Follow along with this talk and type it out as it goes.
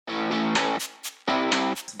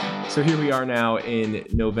So here we are now in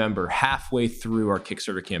November, halfway through our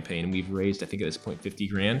Kickstarter campaign. We've raised, I think at this point, 50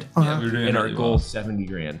 grand. Yeah, we're doing and our really goal well. 70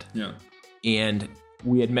 grand. Yeah. And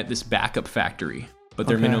we had met this backup factory, but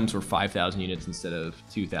their minimums were 5,000 units instead of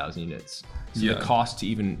 2,000 units. So the cost to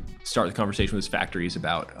even start the conversation with this factory is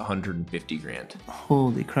about 150 grand.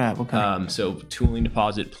 Holy crap. Okay. So tooling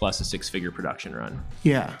deposit plus a 6-figure production run.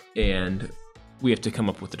 Yeah. And we have to come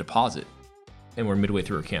up with a deposit. And we're midway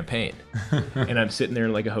through our campaign. And I'm sitting there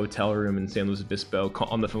in like a hotel room in San Luis Obispo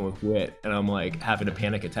on the phone with Whit, and I'm like having a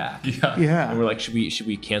panic attack. Yeah. And we're like, should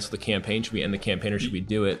we cancel the campaign? Should we end the campaign, or should we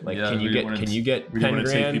do it? Like, can you get we 10 want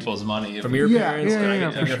to take grand people's money from your parents? Can I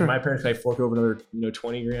get 10 for grand sure. from my parents? Can I fork over another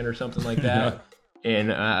 20 grand or something like that? And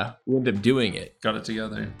we ended up doing it. Got it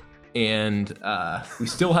together. And we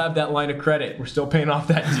still have that line of credit. We're still paying off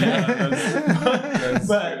that debt.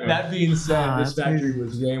 But that being said, this factory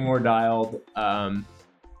was way more dialed.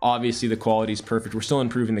 Obviously, the quality is perfect. We're still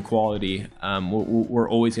improving the quality. We're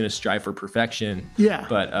always going to strive for perfection. Yeah.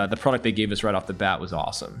 But the product they gave us right off the bat was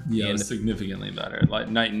awesome. Yeah, it And was significantly better. Like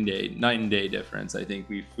night and day difference. I think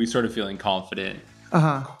we started feeling confident.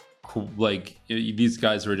 Cool. Like these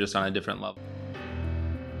guys were just on a different level.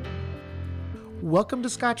 Welcome to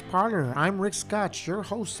Scotch Parlor. I'm Rick Scotch, your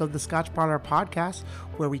host of the Scotch Parlor podcast,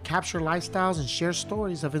 where we capture lifestyles and share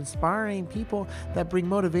stories of inspiring people that bring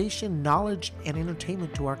motivation, knowledge, and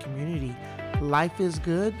entertainment to our community. Life is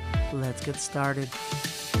good. Let's get started.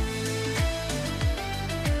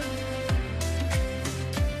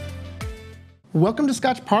 Welcome to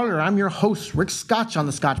Scotch Parlor. I'm your host, Rick Scotch, on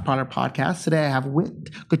the Scotch Parlor podcast. Today I have Whit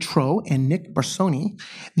Gautreaux and Nick Barsoni,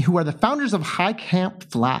 who are the founders of High Camp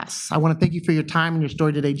Flasks. I want to thank you for your time and your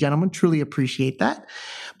story today, gentlemen. Truly appreciate that.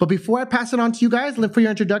 But before I pass it on to you guys, for your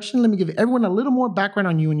introduction, let me give everyone a little more background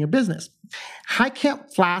on you and your business. High Camp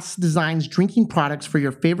Flasks designs drinking products for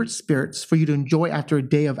your favorite spirits for you to enjoy after a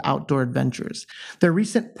day of outdoor adventures. Their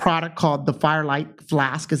recent product, called the Firelight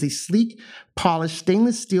Flask, is a sleek, polished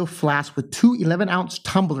stainless steel flask with two 11-ounce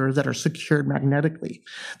tumblers that are secured magnetically.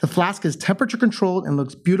 The flask is temperature controlled and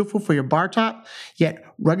looks beautiful for your bar top, yet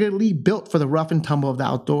ruggedly built for the rough and tumble of the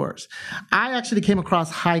outdoors. I actually came across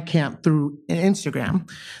High Camp through Instagram.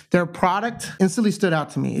 Their product instantly stood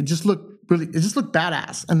out to me. It just looked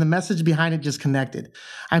badass, and the message behind it just connected.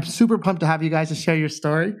 I'm super pumped to have you guys to share your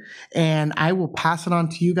story, and I will pass it on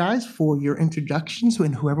to you guys for your introductions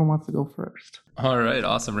and whoever wants to go first. All right,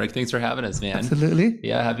 awesome, Rick. Thanks for having us, man. Absolutely.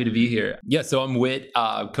 Yeah, happy to be here. Yeah, so I'm Whit,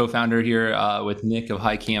 co-founder here with Nick of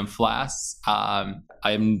High Camp Flasks.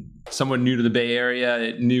 I'm somewhat new to the Bay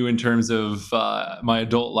Area, new in terms of my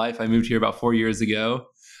adult life. I moved here about 4 years ago.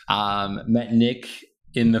 Met Nick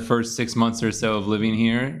in the first 6 months or so of living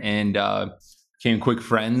here, and became quick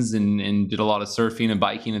friends and did a lot of surfing and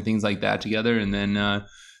biking and things like that together, and then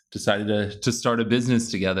decided to start a business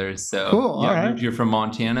together. So cool. Yeah, All right. moved here from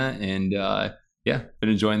Montana, and been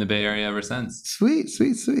enjoying the Bay Area ever since. Sweet.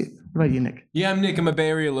 What about you, Nick? Yeah, I'm Nick. I'm a Bay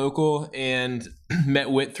Area local, and met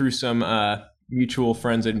Whit through some mutual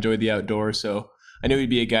friends that enjoyed the outdoors. So I knew he'd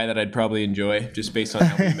be a guy that I'd probably enjoy just based on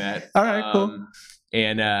how we met. All right, cool.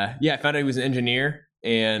 And I found out he was an engineer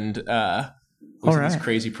and these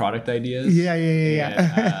crazy product ideas. Yeah.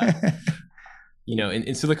 And,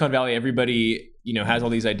 in Silicon Valley, everybody, has all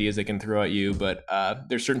these ideas they can throw at you, but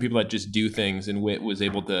there's certain people that just do things, and Whit was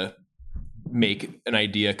able to make an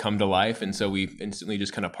idea come to life. And so we instantly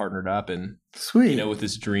just kind of partnered up and, Sweet. With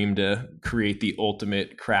this dream to create the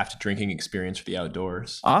ultimate craft drinking experience for the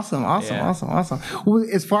outdoors. Awesome. Well,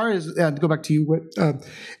 as far as, to go back to you,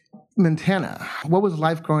 Montana, what was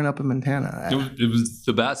life growing up in Montana? It was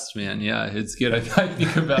the best, man. Yeah, it's good. I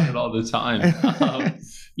think about it all the time.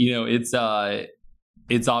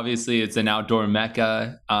 It's obviously it's an outdoor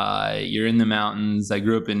mecca. You're in the mountains. I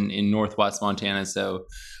grew up in northwest Montana, so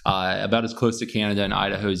about as close to Canada and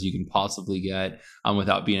Idaho as you can possibly get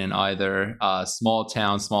without being in either small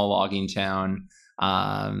logging town.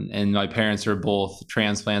 And my parents are both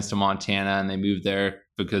transplants to Montana, and they moved there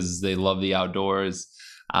because they love the outdoors.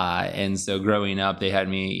 And so growing up, they had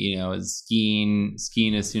me, skiing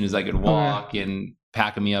as soon as I could walk, and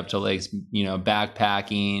packing me up to lakes,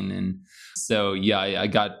 backpacking. And so, I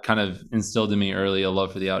got kind of instilled in me early a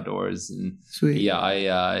love for the outdoors, and Sweet.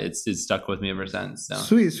 it's stuck with me ever since. So.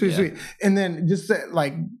 Sweet. And then just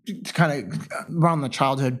to kind of around the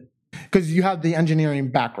childhood, because you have the engineering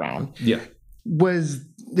background. Yeah. Was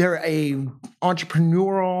there a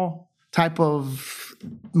entrepreneurial type of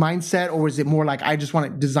mindset, or was it more like I just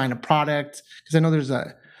want to design a product? Because I know there's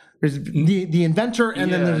the inventor,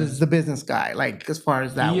 and then there's the business guy. Like as far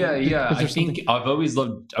as that, I think I've always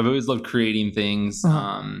loved creating things.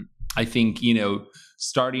 I think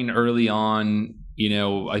starting early on,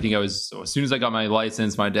 I think as soon as I got my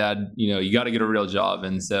license, my dad, you got to get a real job.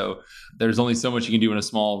 And so there's only so much you can do in a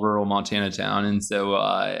small rural Montana town. And so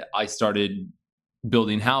I started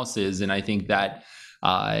building houses. And I think that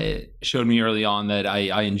showed me early on that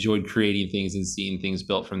I enjoyed creating things and seeing things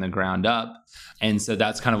built from the ground up. And so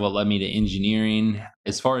that's kind of what led me to engineering.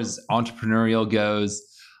 As far as entrepreneurial goes,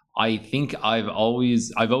 I think I've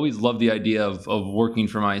always loved the idea of working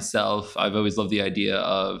for myself. I've always loved the idea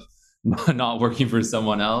of not working for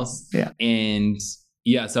someone else. Yeah. And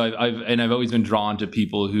so I've always been drawn to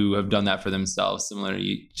people who have done that for themselves, similar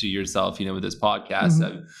to yourself, with this podcast.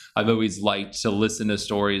 Mm-hmm. I've always liked to listen to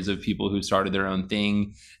stories of people who started their own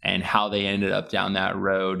thing and how they ended up down that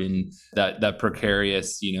road and that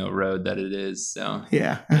precarious, road that it is. So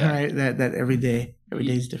yeah. Right. That every day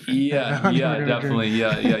is different. Yeah, definitely.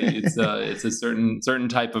 Yeah. It's a certain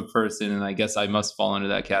type of person, and I guess I must fall into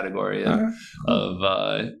that category of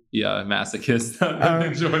masochist.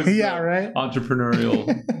 Right. Entrepreneurial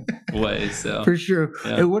way. So for sure.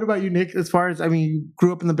 Yeah. And what about you, Nick? As far as you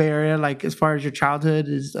grew up in the Bay Area, like as far as your childhood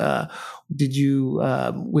is, was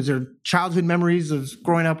there childhood memories of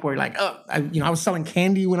growing up where I was selling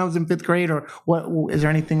candy when I was in 5th grade, or what? Is there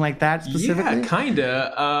anything like that specifically? Yeah,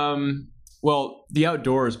 kinda. Well, the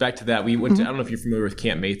outdoors, back to that, we went to, I don't know if you're familiar with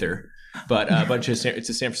Camp Mather, but it's a San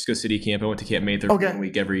Francisco City camp. I went to Camp Mather for 1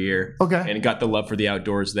 week every year. Okay. And got the love for the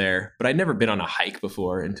outdoors there. But I'd never been on a hike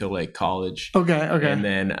before until college. Okay. And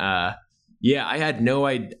then, I had no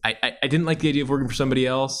idea. I didn't like the idea of working for somebody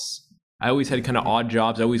else. I always had kind of odd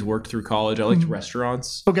jobs. I always worked through college. I liked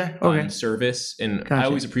restaurants. Okay. And service. And I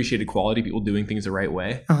always appreciated quality, people doing things the right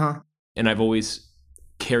way. Uh-huh. And I've always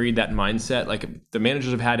carried that mindset. Like the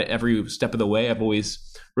managers I've had at every step of the way, I've always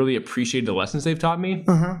really appreciated the lessons they've taught me.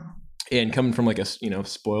 Uh-huh. And coming from a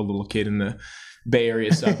spoiled little kid in the Bay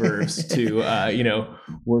Area suburbs to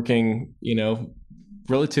working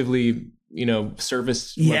relatively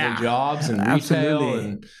service level jobs and retail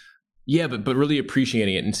and but really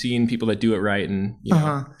appreciating it and seeing people that do it right and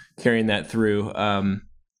carrying that through.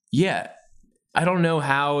 I don't know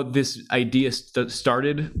how this idea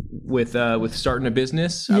started with starting a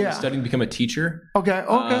business. I was studying to become a teacher. Okay.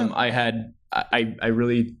 I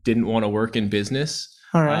really didn't want to work in business.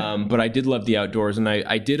 All right. But I did love the outdoors, and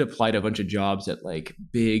I did apply to a bunch of jobs at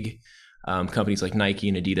big companies like Nike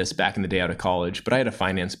and Adidas back in the day out of college. But I had a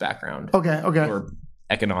finance background. Okay. Or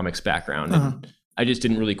economics background. And I just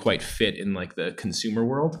didn't really quite fit in the consumer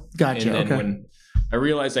world. Gotcha. And then when I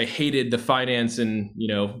realized I hated the finance and,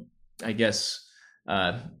 I guess,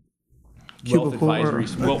 wealth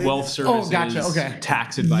services,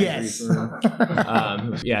 tax advisory firm.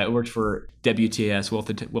 I worked for WTS, wealth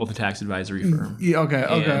and tax advisory firm.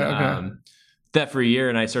 Okay. That for a year,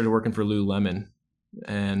 and I started working for Lululemon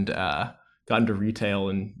and got into retail,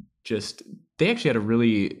 and they actually had a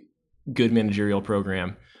really good managerial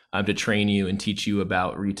program to train you and teach you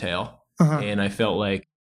about retail. And I felt like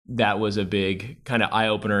that was a big kind of eye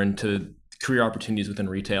opener into career opportunities within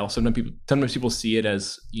retail. Sometimes people see it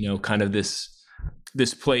as, kind of this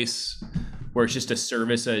place where it's just a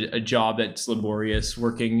service, a job that's laborious,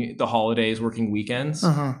 working the holidays, working weekends.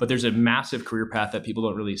 But there's a massive career path that people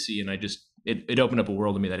don't really see. And it opened up a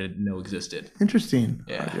world to me that I didn't know existed. Interesting.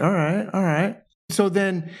 Yeah. All right. So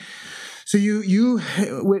you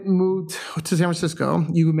went and moved to San Francisco.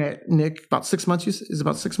 You met Nick about 6 months. Is it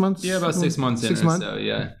about 6 months? Yeah, about 6 months in or so.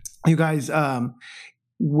 Yeah. You guys,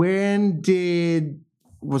 when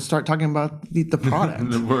we'll start talking about the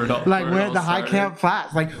product? The High Camp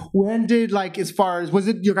Flats. When did as far as, was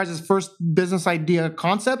it your guys' first business idea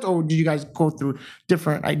concept, or did you guys go through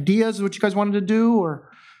different ideas of what you guys wanted to do, or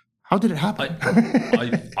how did it happen?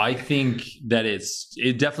 I think that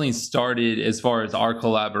it definitely started, as far as our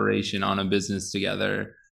collaboration on a business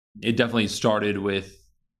together. It definitely started with,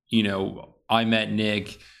 I met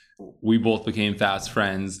Nick. We both became fast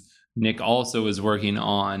friends. Nick also was working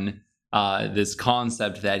on this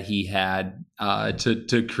concept that he had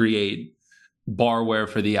to create barware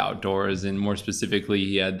for the outdoors, and more specifically,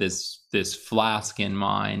 he had this flask in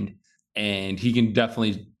mind. And he can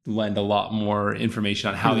definitely lend a lot more information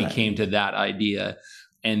on how he came to that idea.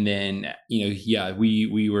 And then,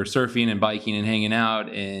 we were surfing and biking and hanging out,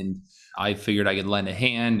 and I figured I could lend a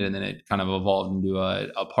hand, and then it kind of evolved into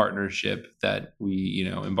a partnership that we,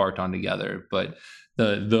 embarked on together. But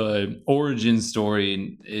the origin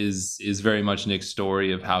story is very much Nick's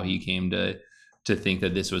story of how he came to think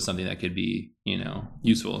that this was something that could be,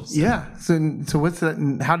 useful. So. Yeah. So what's that?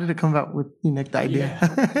 And how did it come about with Nick, the idea?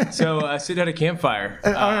 Yeah. So I sit at a campfire.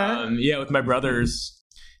 All right. With my brothers.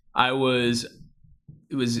 It was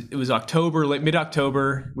October,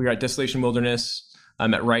 mid-October. We were at Desolation Wilderness.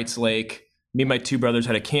 I'm at Wrights Lake. Me and my two brothers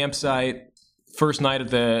had a campsite. First night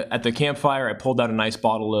at the campfire, I pulled out a nice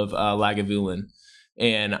bottle of Lagavulin,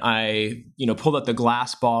 and I pulled out the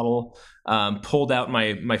glass bottle, pulled out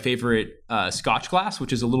my favorite Scotch glass,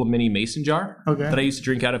 which is a little mini mason jar that I used to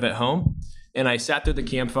drink out of at home. And I sat there at the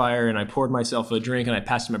campfire and I poured myself a drink and I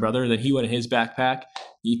passed it to my brother. Then he went in his backpack.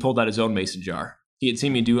 He pulled out his own mason jar. He had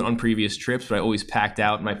seen me do it on previous trips, but I always packed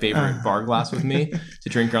out my favorite bar glass with me to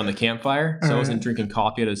drink around the campfire. So I wasn't drinking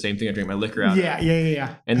coffee out of the same thing I drink my liquor out of.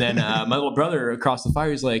 Yeah. And then my little brother across the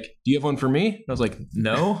fire, he's like, do you have one for me? And I was like,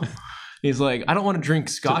 no. He's like, I don't want to drink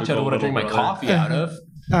scotch. I don't want to drink my coffee out of.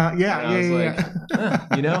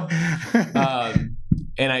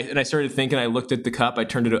 And I started thinking, I looked at the cup, I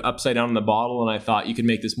turned it upside down in the bottle, and I thought you can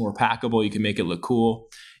make this more packable, you can make it look cool.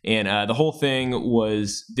 And the whole thing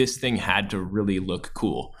was, this thing had to really look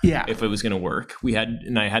cool if it was going to work.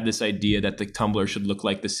 I had this idea that the tumbler should look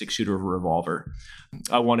like the 6-shooter of a revolver.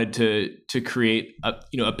 I wanted to create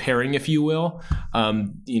a pairing, if you will,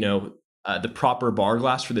 the proper bar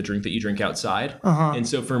glass for the drink that you drink outside. And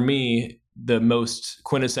so for me, the most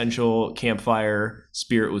quintessential campfire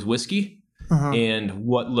spirit was whiskey. And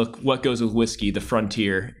what goes with whiskey, the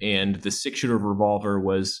Frontier, and the 6-shooter of a revolver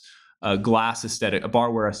was a glass aesthetic, a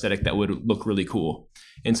barware aesthetic that would look really cool.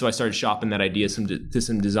 And so I started shopping that idea to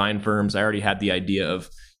some design firms. I already had the idea of,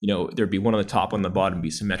 there'd be one on the top, on the bottom, be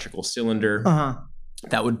symmetrical cylinder.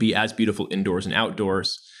 That would be as beautiful indoors and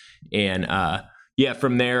outdoors. And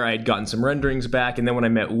from there I had gotten some renderings back. And then when I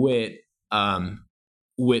met Whit,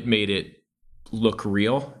 Whit made it look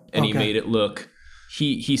real, and he made it look,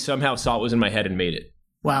 he somehow saw it was in my head and made it.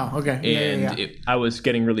 Wow. Okay. And I was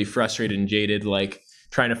getting really frustrated and jaded, like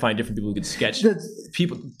trying to find different people who could sketch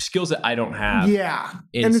skills that I don't have. Yeah.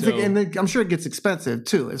 And I'm sure it gets expensive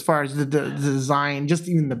too, as far as the design, just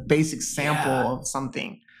even the basic sample of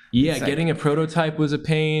something. Yeah. Getting a prototype was a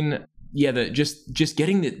pain. Yeah. Just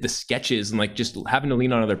getting the sketches and like just having to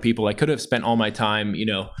lean on other people. I could have spent all my time,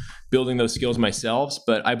 building those skills myself,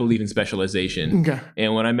 but I believe in specialization. Okay.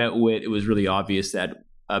 And when I met Whit, it was really obvious that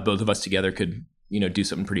both of us together could, do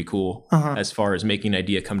something pretty cool as far as making an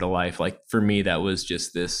idea come to life. Like for me, that was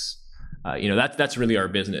just this, that's really our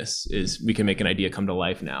business, is we can make an idea come to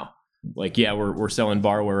life now. Like, we're selling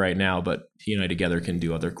barware right now, but he and I together can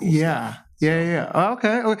do other cool stuff.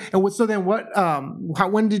 Okay. And so then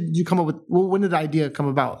when did you come up with, when did the idea come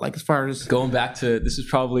about? Like as far as going back to, this is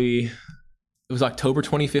probably, it was October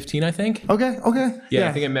 2015, I think. Okay. Yeah,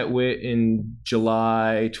 I think I met Whit in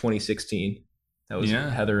July 2016. That was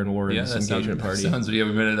Heather and Warren's engagement party. Sounds like you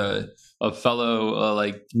ever been at a fellow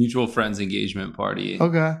like mutual friends engagement party.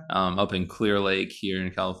 Okay. Up in Clear Lake here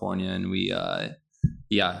in California, and we I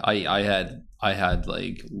had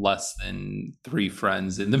like less than 3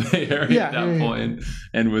 friends in the Bay Area at that point,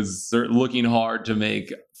 and was looking hard to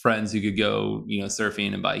make friends who could go,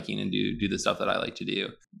 surfing and biking and do the stuff that I like to do.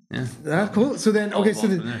 Yeah, that's cool. So then,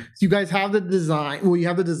 you guys have the design. Well, you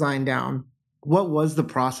have the design down. What was the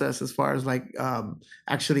process as far as like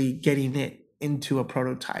actually getting it into a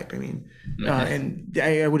prototype? I mean, and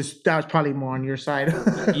I would, that was probably more on your side.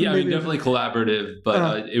 Yeah, I mean, definitely collaborative,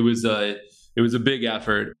 but it was a big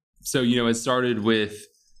effort. So, it started with,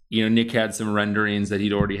 Nick had some renderings that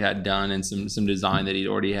he'd already had done and some design that he'd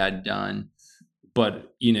already had done.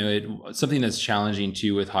 But, something that's challenging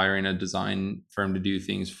too with hiring a design firm to do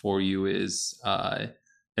things for you is,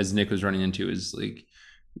 as Nick was running into, is like,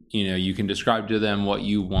 you can describe to them what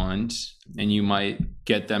you want, and you might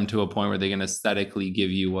get them to a point where they can aesthetically give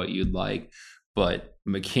you what you'd like, but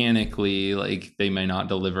mechanically, like, they may not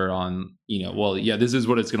deliver on, this is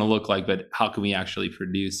what it's going to look like, but how can we actually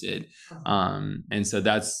produce it? And so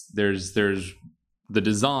there's the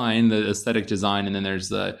design, the aesthetic design, and then there's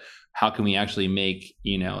the, how can we actually make,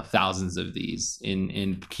 thousands of these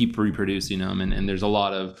and keep reproducing them? And there's a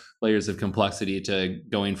lot of layers of complexity to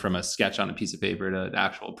going from a sketch on a piece of paper to an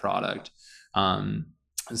actual product.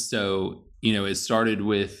 So, it started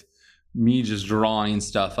with me just drawing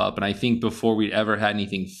stuff up. And I think before we'd ever had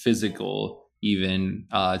anything physical, even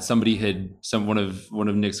one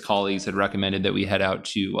of Nick's colleagues had recommended that we head out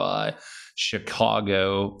to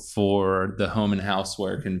Chicago for the Home and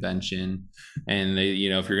Houseware convention. And they,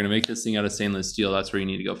 if you're going to make this thing out of stainless steel, that's where you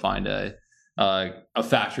need to go find a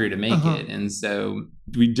factory to make it. And so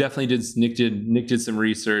we definitely Nick did some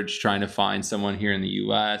research trying to find someone here in the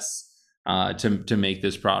US to make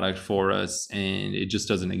this product for us, and it just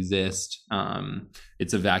doesn't exist.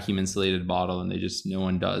 It's a vacuum insulated bottle, and no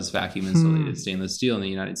one does vacuum insulated stainless steel in the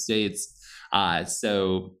United States.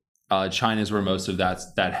 So China is where most of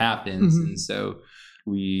that happens. And so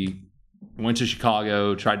we went to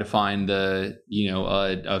Chicago, tried to find a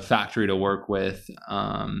factory to work with.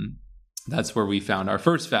 That's where we found our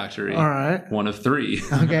first factory. All right. One of 3.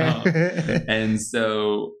 Okay. And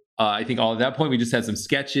so I think at that point we just had some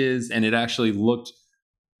sketches, and it actually looked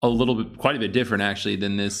quite a bit different actually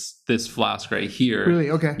than this flask right here.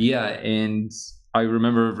 Really? Okay. Yeah. And I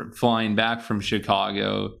remember flying back from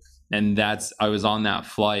Chicago, and I was on that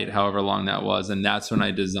flight, however long that was. And that's when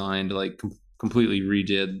I designed, like completely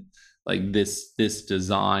redid like this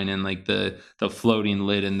design, and like the floating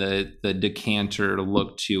lid and the decanter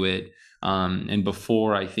look to it. And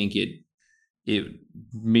before, I think it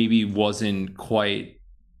maybe wasn't quite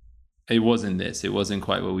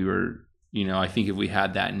what we were, I think if we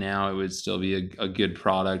had that now, it would still be a good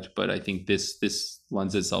product. But I think this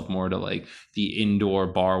lends itself more to like the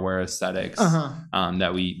indoor barware aesthetics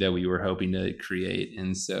that we were hoping to create.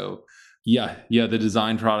 And so, yeah, the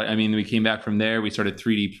design product. I mean, we came back from there. We started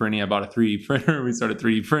 3D printing. I bought a 3D printer. We started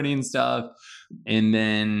 3D printing stuff. And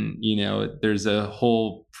then, there's a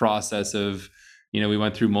whole process of, we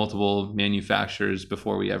went through multiple manufacturers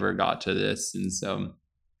before we ever got to this. And so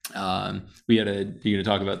we had you to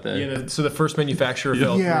talk about so the first manufacturer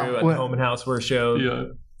fell through at the Home and Houseware show.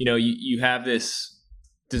 Yeah. You have this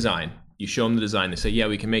design. You show them the design. They say, yeah,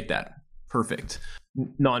 we can make that. Perfect.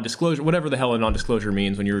 Non-disclosure, whatever the hell a non-disclosure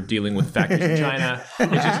means when you're dealing with factories in China.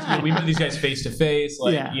 It's just, we met these guys face to face.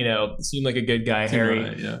 Seemed like a good guy.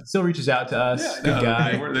 Harry still reaches out to us. Good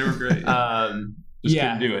guy. They were great.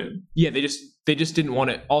 Couldn't do it. Yeah, they just didn't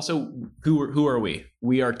want it. Also, who are we?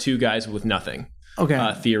 We are 2 guys with nothing.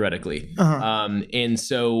 Okay. Theoretically. And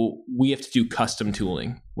so we have to do custom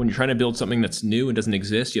tooling. When you're trying to build something that's new and doesn't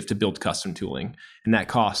exist, you have to build custom tooling. And that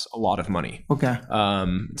costs a lot of money. Okay.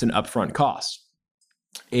 It's an upfront cost.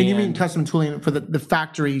 And you mean custom tooling for the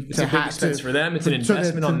factory to have expense for them? It's an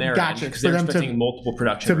investment on their end because they're expecting multiple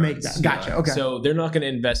production to make that. Gotcha. Okay. So they're not going to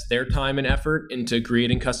invest their time and effort into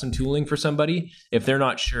creating custom tooling for somebody if they're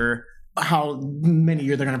not sure how many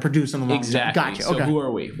they're going to produce in the long exactly. Term. Gotcha. So who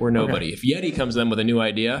are we? We're nobody. If Yeti comes to them with a new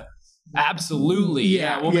idea, absolutely,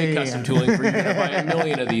 we'll make custom tooling for you. We're going to buy a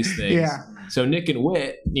million of these things. Yeah. So Nick and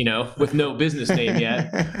Whit, with no business name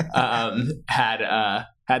yet,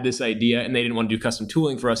 had this idea, and they didn't want to do custom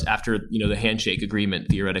tooling for us after the handshake agreement,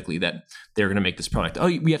 theoretically, that they're going to make this product. Oh,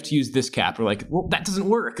 we have to use this cap. We're like, well, that doesn't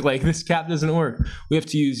work. Like, this cap doesn't work. We have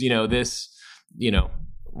to use this.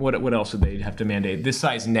 What else would they have to mandate? This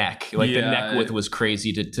size neck, the neck width was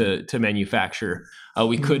crazy to manufacture.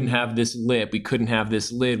 We couldn't have this lip. We couldn't have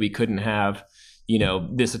this lid. We couldn't have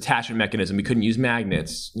this attachment mechanism. We couldn't use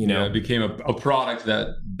magnets. It became a product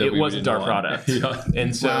that it wasn't our product.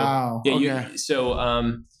 And so, wow.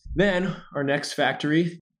 Then our next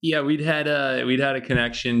factory. Yeah, we'd had a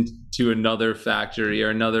connection to another factory, or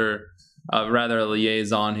another rather a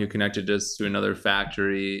liaison who connected us to another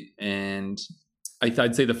factory, and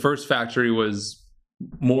I'd say the first factory was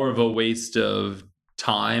more of a waste of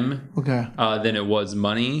time than it was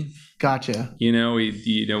money. Gotcha.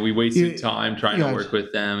 We wasted time trying to work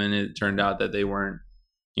with them, and it turned out that they weren't,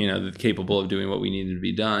 capable of doing what we needed to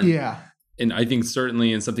be done. Yeah. And I think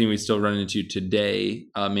certainly, and something we still run into today,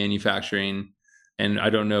 manufacturing, and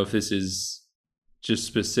I don't know if this is just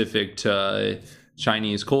specific to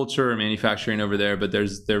Chinese culture or manufacturing over there, but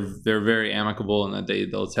they're very amicable in that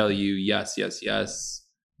they'll tell you yes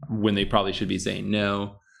when they probably should be saying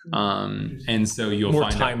no. And so you'll more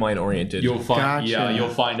find timeline oriented. You'll find you'll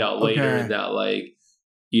find out later that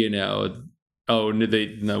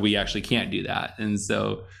we actually can't do that. And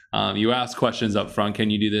so you ask questions up front.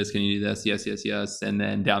 Can you do this? Can you do this? Yes. And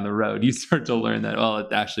then down the road, you start to learn that,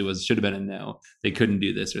 it actually should have been a no. They couldn't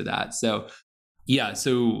do this or that. So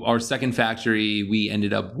so our second factory we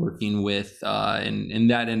ended up working with, and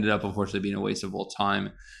that ended up unfortunately being a waste of both time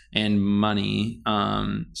and money.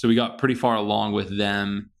 So we got pretty far along with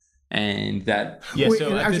them, and that. Yeah.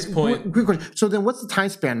 So at this point, quick question. So then, what's the time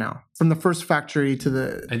span now from the first factory to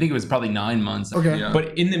the? I think it was probably 9 months. Okay. Yeah.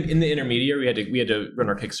 But in the intermediary, we had to run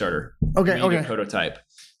our Kickstarter. Okay. Prototype.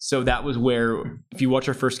 So that was where, if you watch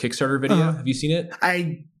our first Kickstarter video, have you seen it?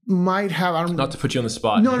 I might have. I don't. Not to put you on the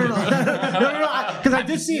spot. No. Because I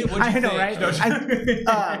did see. I know, right?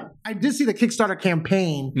 I did see the Kickstarter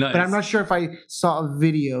campaign, nice. But I'm not sure if I saw a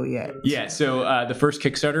video yet. Yeah. So the first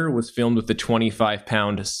Kickstarter was filmed with the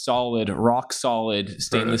 25-pound rock solid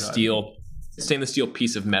stainless steel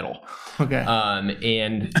piece of metal. Okay.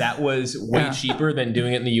 And that was way cheaper than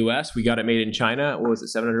doing it in the U.S. We got it made in China. What was it?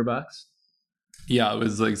 $700? Yeah, it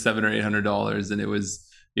was like $700 or $800, and it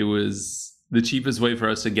was the cheapest way for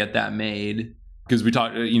us to get that made. Because we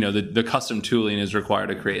talked, the custom tooling is required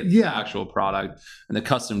to create the actual product, and the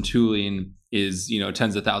custom tooling is, you know,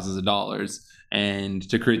 tens of thousands of dollars. And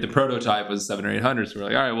to create the prototype was $700 or $800. So we're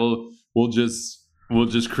like, all right, well, we'll just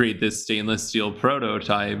create this stainless steel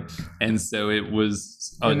prototype. And so it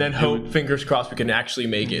was, and then fingers crossed, we can actually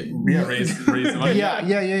make it. Yeah, raise the money. Yeah.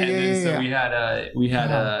 So we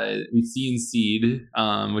CNC'd,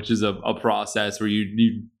 which is a process where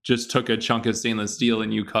you just took a chunk of stainless steel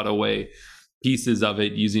and you cut away pieces of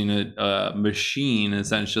it using a machine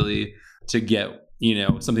essentially to get, you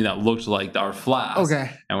know, something that looked like our flask. Okay.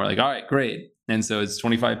 And we're like, all right, great. And so it's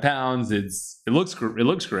 25 pounds. It looks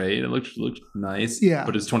great. It looks nice. Yeah.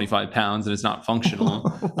 But it's 25 pounds and it's not functional.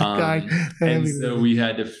 Oh my God. And so we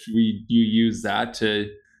use that to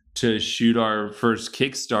shoot our first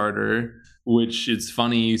Kickstarter, which it's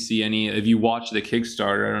funny, you see if you watch the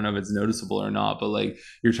Kickstarter, I don't know if it's noticeable or not, but like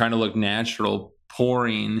you're trying to look natural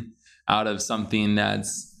pouring out of something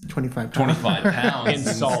that's 25 pounds and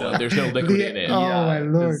solid. There's no liquid in it. Oh my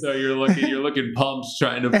Lord. And so you're looking pumps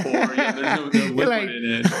trying to pour. Yeah, there's no liquid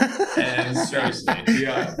in it. And seriously,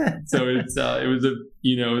 yeah. So it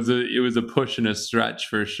was a push and a stretch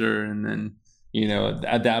for sure. And then, you know,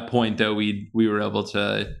 at that point though, we were able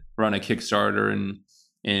to run a Kickstarter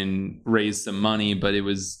and raise some money. But it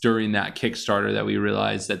was during that Kickstarter that we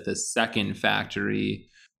realized that the second factory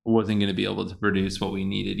wasn't going to be able to produce what we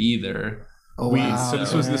needed either. Oh, wow. So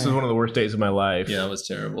this was one of the worst days of my life. Yeah, it was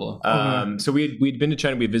terrible. So we'd been to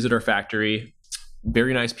China. We visited our factory.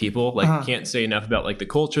 Very nice people. Like can't say enough about like the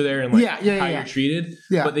culture there and like how you're treated.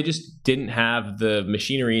 Yeah. But they just didn't have the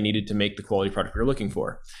machinery needed to make the quality product we were looking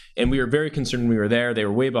for. And we were very concerned when we were there. They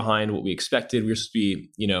were way behind what we expected. We were supposed to be,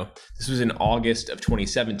 you know, this was in August of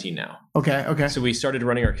 2017 now. Okay. So we started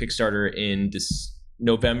running our Kickstarter in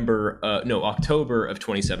October of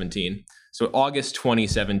 2017. So August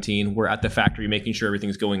 2017, we're at the factory making sure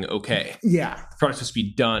everything's going okay. Yeah. The product's supposed to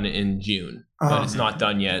be done in June, but it's not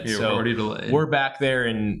done yet. Yeah, so we're already delayed. We're back there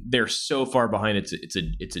and they're so far behind.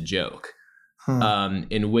 It's a joke.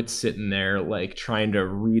 And Whit's sitting there like trying to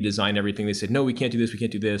redesign everything. They said, no, we can't do this. We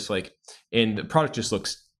can't do this. Like, and the product just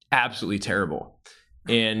looks absolutely terrible.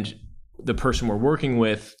 And the person we're working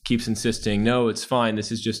with keeps insisting, no, it's fine. This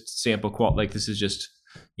is just sample quality. Like this is just,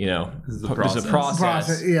 you know, this is a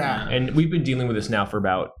process. Yeah. And we've been dealing with this now for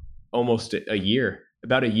about almost a year.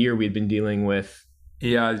 About a year we'd been dealing with.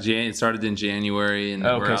 Yeah, it started in January and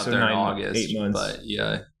we're out there in August. 8 months. But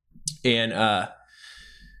yeah. And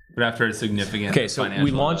but after a significant so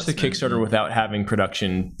we launched the Kickstarter without having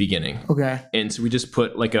production beginning. Okay. And so we just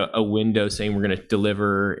put like a window saying we're going to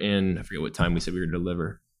deliver in, I forget what time we said we were going to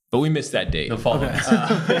deliver. But we missed that date. The following.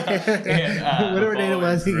 Whatever date it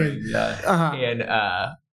was. Yeah.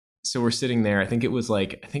 And so we're sitting there. I think it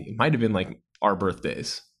might have been like our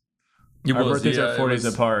birthdays. Our birthdays are 4 days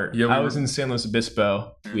apart. Yeah, I was in San Luis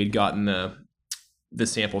Obispo. We had gotten the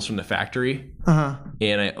samples from the factory.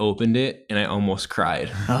 And I opened it and I almost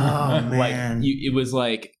cried. Oh, man. Like it was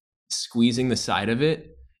like squeezing the side of it.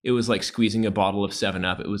 It was like squeezing a bottle of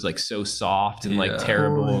 7-Up. It was like so soft and like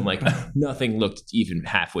terrible and like nothing looked even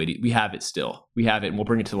halfway. We have it still. We have it, and we'll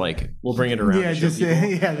bring it around. Yeah, to show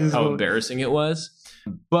people how embarrassing it was.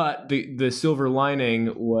 But the silver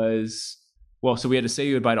lining was, well, so we had to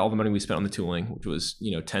say goodbye to all the money we spent on the tooling, which was,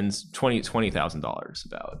 you know, $20,000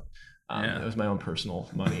 about. That was my own personal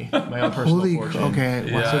money, my own personal fortune. Okay.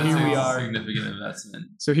 Yeah, so here we are. Significant investment.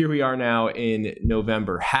 So here we are now in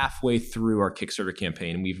November, halfway through our Kickstarter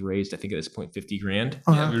campaign. We've raised, I think at this point, $50,000.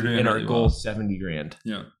 Yeah, we're doing and really our goal well. is $70,000.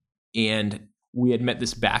 Yeah. And we had met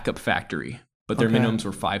this backup factory, but their minimums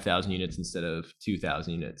were 5,000 units instead of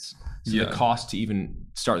 2,000 units. So the cost to even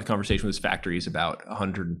start the conversation with this factory is about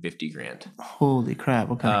 $150,000. Holy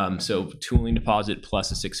crap. Okay. So tooling deposit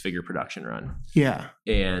plus a 6-figure production run. Yeah.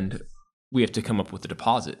 And we have to come up with a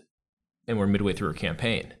deposit. And we're midway through our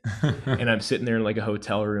campaign. And I'm sitting there in like a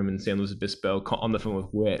hotel room in San Luis Obispo on the phone with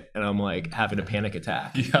Whit. And I'm like having a panic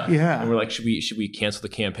attack. Yeah. And we're like, should we cancel the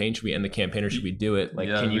campaign? Should we end the campaign or should we do it? Like,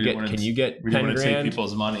 can you get we don't want to take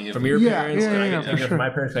people's money from your parents? Yeah, Can I get for sure. from my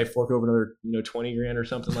parents? Can I fork over another, $20,000 or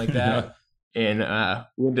something like that? And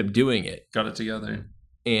we ended up doing it. Got it together.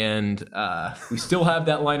 And we still have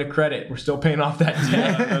that line of credit. We're still paying off that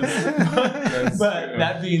debt. But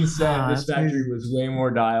that being said, this factory was way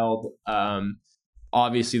more dialed.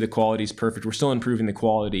 Obviously, the quality is perfect. We're still improving the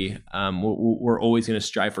quality. We're always going to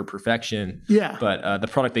strive for perfection. Yeah. But the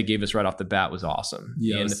product they gave us right off the bat was awesome.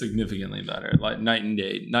 Yeah, it was significantly better. Like night and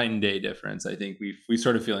day difference. I think we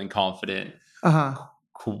started feeling confident.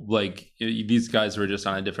 Cool. Like these guys were just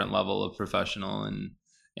on a different level of professional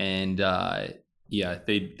and yeah,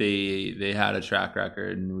 they had a track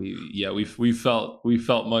record, and we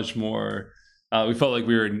felt much more we felt like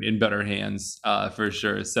we were in better hands for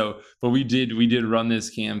sure. So, but we did run this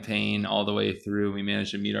campaign all the way through. We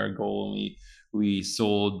managed to meet our goal, and we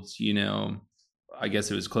sold, I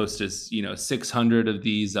guess it was close to 600 of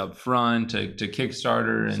these up front to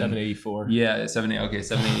Kickstarter, and 784. Yeah,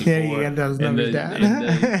 784. Yeah, those numbers down.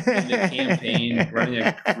 The campaign, running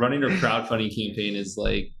a crowdfunding campaign is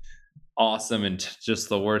like awesome and just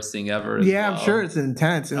the worst thing ever. I'm sure it's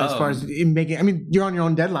intense. And as far as making, I mean, you're on your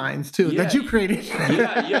own deadlines too that you created.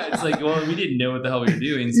 It's like, well, we didn't know what the hell we were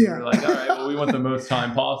doing, so we're like, all right, well, we want the most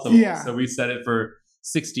time possible. So we set it for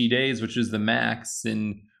 60 days, which is the max,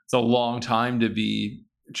 and it's a long time to be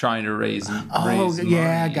trying to raise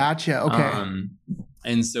money. Gotcha. Okay.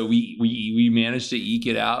 And so we managed to eke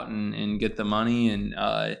it out and get the money, and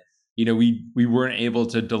we weren't able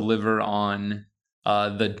to deliver on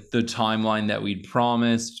the timeline that we'd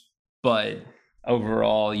promised, but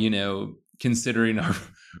overall, considering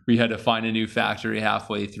we had to find a new factory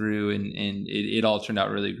halfway through, and it all turned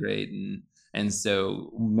out really great, and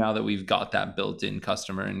so now that we've got that built-in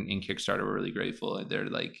customer in Kickstarter, we're really grateful. They're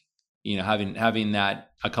like, having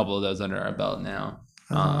that, a couple of those under our belt now,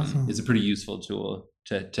 awesome. is a pretty useful tool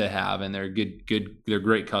to have, and they're they're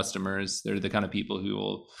great customers. They're the kind of people who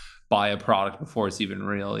will buy a product before it's even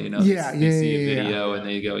real. They see a video and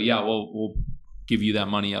they go, we'll give you that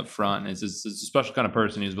money up front. And it's a special kind of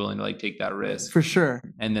person who's willing to like take that risk for sure.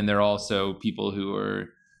 And then there are also people who are,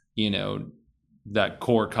 that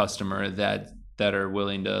core customer that are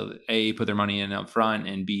willing to A, put their money in up front,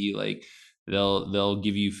 and B, like they'll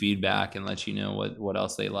give you feedback and let you know what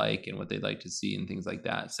else they like and what they'd like to see and things like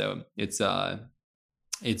that. So it's tough.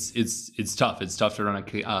 It's tough to run a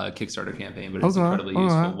Kickstarter campaign, but it's incredibly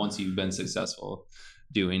useful once you've been successful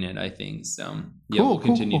doing it, I think. So we'll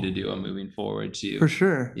continue to do it moving forward too. For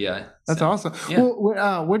sure. Yeah. That's awesome. Yeah.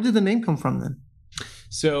 Well, where did the name come from then?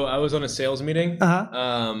 So I was on a sales meeting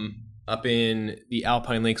up in the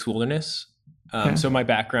Alpine Lakes Wilderness. So my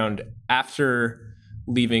background, after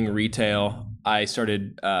leaving retail, I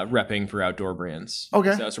started repping for outdoor brands.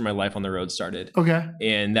 Okay. So that's where my life on the road started. Okay.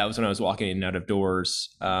 And that was when I was walking in and out of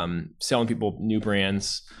doors, selling people new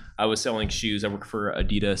brands. I was selling shoes. I worked for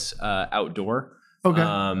Adidas Outdoor. Okay.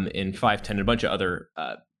 And 510, and a bunch of other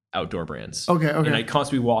outdoor brands. Okay. And I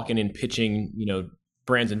constantly walk in and pitching,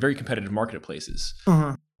 brands in very competitive marketplaces.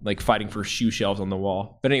 Like fighting for shoe shelves on the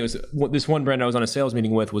wall. But anyways, this one brand I was on a sales meeting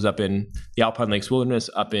with was up in the Alpine Lakes Wilderness,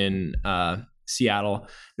 up in Seattle.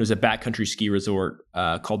 It was a backcountry ski resort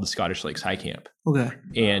called the Scottish Lakes High Camp. Okay.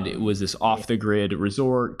 And it was this off-the-grid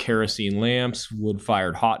resort, kerosene lamps,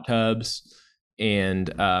 wood-fired hot tubs.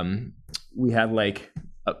 And we had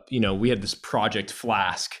we had this Project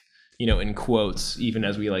Flask, in quotes, even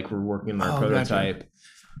as we were working on our prototype. Gotcha.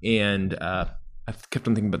 And I kept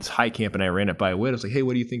on thinking about this High Camp, and I ran it by Whit. I was like, hey,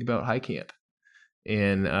 what do you think about High Camp?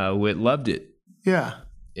 And Whit loved it. Yeah.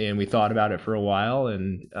 And we thought about it for a while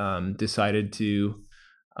and decided to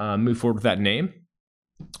move forward with that name.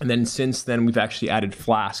 And then since then, we've actually added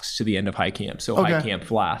flasks to the end of High Camp. So High Camp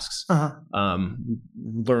Flasks.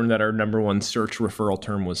 Learned that our number one search referral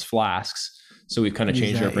term was flasks. So we've kind of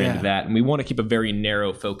changed our brand to that. And we want to keep a very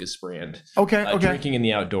narrow focus brand. Drinking in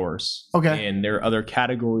the outdoors. Okay. And there are other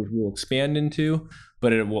categories we'll expand into,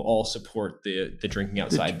 but it will all support the drinking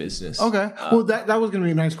outside business. Okay. Well, that was going to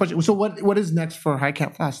be a nice question. So what is next for High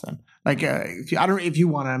Camp Flask then? I don't know if you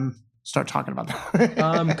want to start talking about that.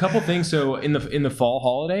 A couple things. So in the fall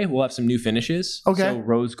holiday, we'll have some new finishes. Okay. So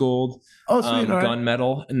rose gold,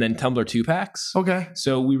 gunmetal, and then tumbler 2-packs. Okay.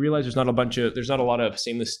 So we realize there's not a lot of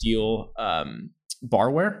stainless steel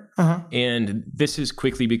barware. And this has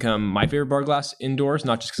quickly become my favorite bar glass indoors,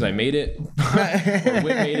 not just because I made it or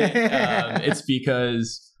Whit made it. It's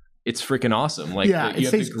because it's freaking awesome. You have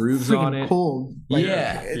the grooves on it. Cold.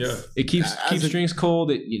 It keeps drinks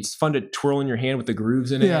cold. It's fun to twirl in your hand with the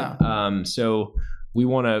grooves in it. Yeah. So we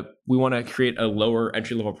want to create a lower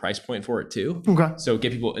entry level price point for it too. Okay. So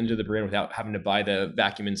get people into the brand without having to buy the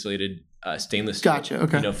vacuum insulated stainless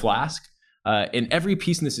steel flask. And every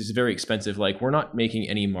piece in this is very expensive. We're not making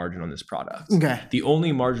any margin on this product. Okay. The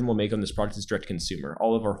only margin we'll make on this product is direct consumer.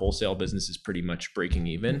 All of our wholesale business is pretty much breaking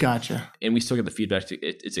even. Gotcha. And we still get the feedback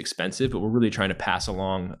it's expensive, but we're really trying to pass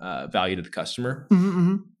along value to the customer.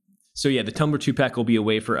 So the tumbler 2-pack will be a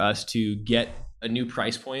way for us to get a new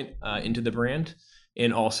price point into the brand,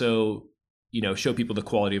 and also show people the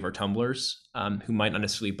quality of our tumblers who might not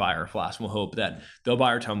necessarily buy our flask. We'll hope that they'll buy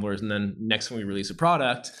our tumblers, and then next time we release a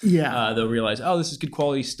product, they'll realize, oh, this is good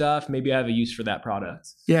quality stuff. Maybe I have a use for that product.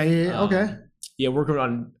 Okay. Working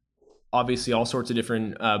on obviously all sorts of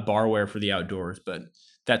different barware for the outdoors, but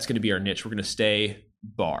that's going to be our niche. We're going to stay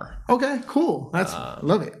bar. Okay, cool. That's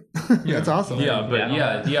love it. That's awesome.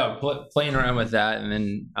 Yeah, but playing around with that, and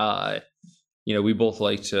then we both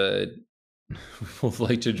like to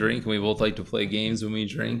drink, and we both like to play games when we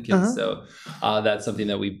drink, and so that's something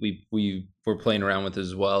that we're playing around with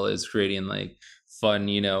as well, is creating like fun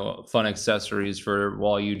accessories for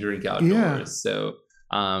while you drink outdoors. Yeah. So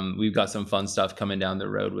we've got some fun stuff coming down the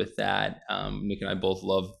road with that. Nick and I both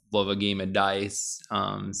love a game of dice.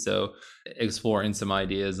 So exploring some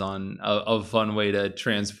ideas on a fun way to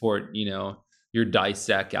transport, your dice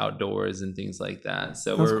deck outdoors and things like that.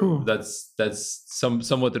 So that's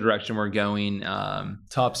somewhat the direction we're going.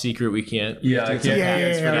 Top secret, we can't. I can't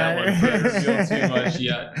answer that one too much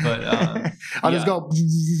yet. But I'll just go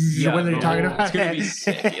when they're talking about it's gonna be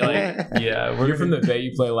sick. You're from the Bay,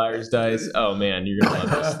 you play Liar's Dice. Oh man, you're gonna love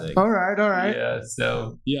this thing. All right. Yeah.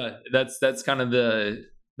 So that's kind of the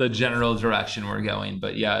general direction we're going.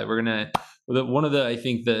 But we're gonna one of the I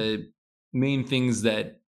think the main things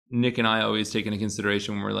that Nick and I always take into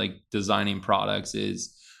consideration when we're like designing products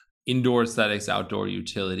is indoor aesthetics, outdoor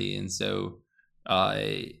utility. And so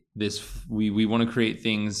we want to create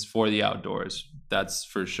things for the outdoors, that's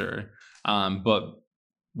for sure. But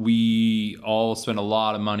we all spend a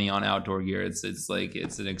lot of money on outdoor gear. What's the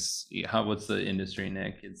industry,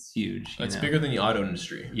 Nick? It's huge. It's bigger than the auto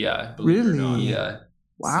industry. Yeah. Really? Yeah.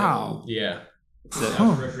 Wow.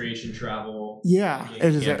 So, recreation travel. Yeah.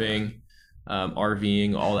 Camping.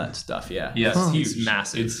 RVing, all that stuff. Yeah. It's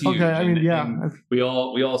massive. It's huge. Okay, I mean, and we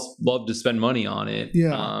all love to spend money on it.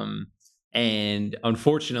 Yeah. And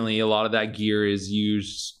unfortunately, a lot of that gear is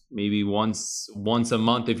used maybe once a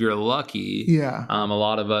month if you're lucky. Yeah. A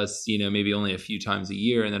lot of us, maybe only a few times a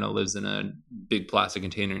year, and then it lives in a big plastic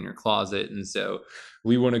container in your closet. And so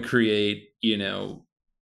we want to create,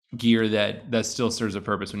 gear that still serves a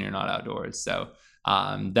purpose when you're not outdoors. So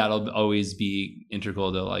that'll always be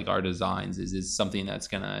integral to like our designs is something that's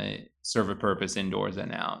gonna serve a purpose indoors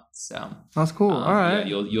and out. So that's cool. All right.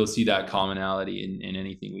 Yeah, you'll see that commonality in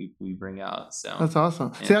anything we bring out. So that's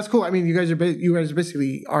awesome. Yeah. See, that's cool. I mean, you guys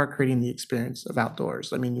basically are creating the experience of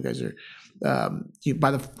outdoors. I mean, you guys are you buy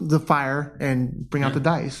the fire and bring out the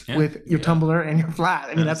dice with your tumbler and your flat.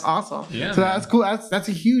 I mean, that's awesome. Yeah. So that's cool. That's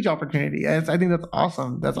a huge opportunity. I think that's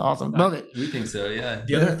awesome. That's awesome. Love it. We think so. Yeah.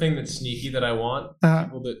 The other thing that's sneaky that I want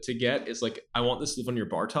people to get is like, I want this to live on your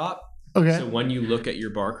bar top. Okay. So when you look at your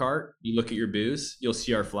bar cart, you look at your booze, you'll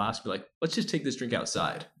see our flask. Be like, let's just take this drink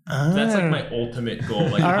outside. That's like my ultimate goal.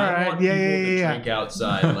 Like, I want people to drink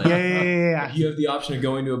outside. Like, if you have the option of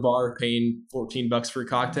going to a bar, paying $14 for a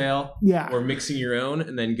cocktail, or mixing your own,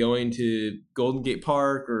 and then going to Golden Gate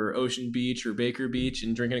Park or Ocean Beach or Baker Beach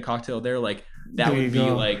and drinking a cocktail there, like that would be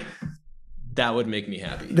like. That would make me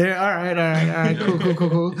happy. All right.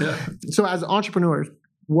 Cool. Yeah. So as entrepreneurs,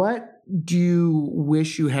 what do you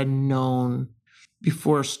wish you had known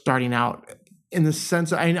before starting out? In the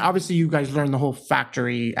sense of, I mean, obviously you guys learned the whole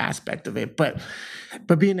factory aspect of it, but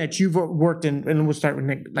being that you've worked in, and we'll start with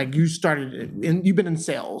Nick, like you've been in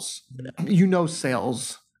sales,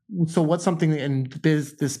 sales. So what's something in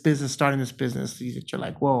starting this business that you're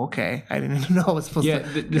like, whoa, okay, I didn't know I was supposed to. Yeah,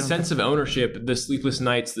 the sense of ownership, the sleepless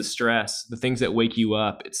nights, the stress, the things that wake you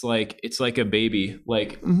up. It's like a baby.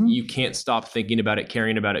 Like you can't stop thinking about it,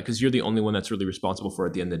 caring about it, because you're the only one that's really responsible for it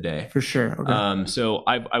at the end of the day. For sure. Okay. So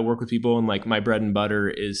I work with people, and like my bread and butter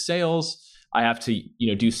is sales. I have to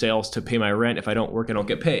do sales to pay my rent. If I don't work, I don't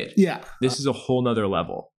get paid. Yeah. This is a whole nother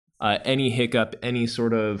level. Any hiccup, any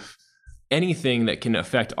sort of anything that can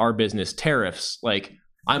affect our business, tariffs, like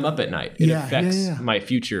I'm up at night. It affects my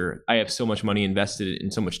future. I have so much money invested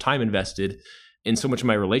and so much time invested and so much of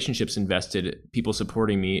my relationships invested, people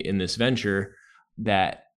supporting me in this venture,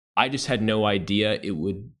 that I just had no idea it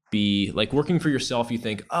would be like working for yourself. You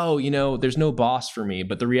think, there's no boss for me.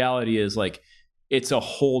 But the reality is like, it's a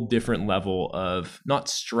whole different level of not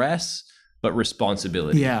stress, but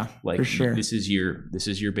responsibility. Yeah, like for sure. This is your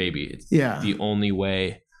baby. It's the only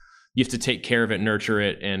way. You have to take care of it, nurture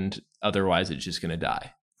it, and otherwise it's just going to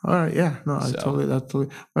die. All right. Yeah. No, that's totally.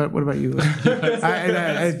 What about you?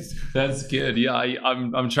 That's good. Yeah.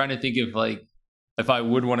 I'm trying to think of like, if I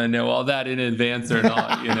would want to know all that in advance or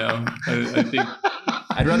not, I think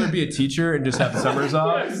I'd rather be a teacher and just have summers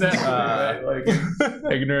off. Exactly. Right? Like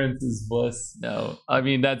ignorance is bliss. No, I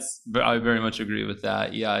mean, I very much agree with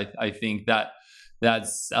that. Yeah. I think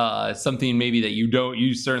that's something maybe that you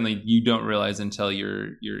don't realize until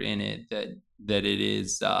you're in it, that it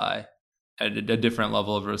is at a different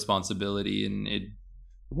level of responsibility. And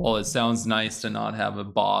while it sounds nice to not have a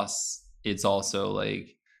boss, it's also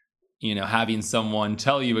like, having someone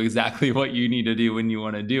tell you exactly what you need to do when you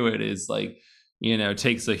want to do it is like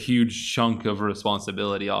takes a huge chunk of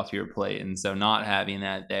responsibility off your plate. And so not having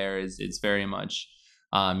that there it's very much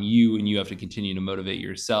you have to continue to motivate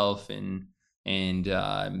yourself. And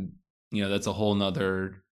that's a whole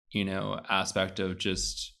nother, aspect of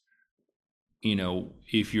just,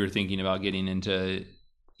 if you're thinking about getting into,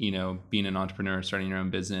 being an entrepreneur, starting your own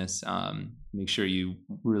business, make sure you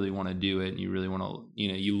really want to do it. And you really want to,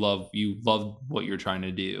 you love what you're trying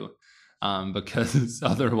to do. Because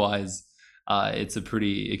otherwise,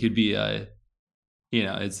 it could be a,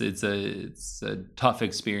 it's a tough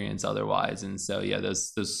experience otherwise. And so, yeah,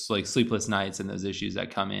 those like sleepless nights and those issues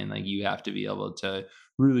that come in, like you have to be able to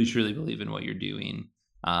really truly believe in what you're doing,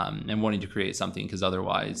 and wanting to create something, because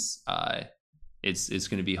otherwise, it's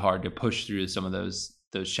going to be hard to push through some of those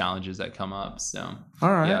challenges that come up. So,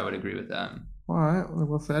 all right. Yeah, I would agree with that. All right.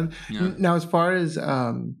 Well said. Yeah. Now, as far as,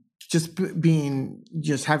 just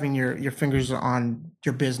having your fingers on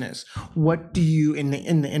your business, what do you in the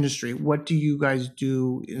industry, what do you guys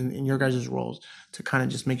do in your guys' roles to kind of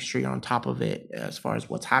just make sure you're on top of it as far as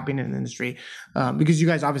what's happening in the industry? Because you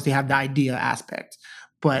guys obviously have the idea aspect,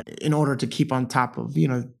 but in order to keep on top of,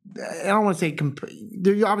 I don't want to say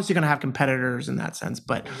you're obviously going to have competitors in that sense,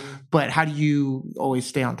 but how do you always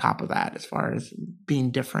stay on top of that as far as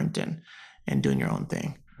being different and doing your own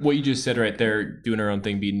thing? What you just said right there, doing our own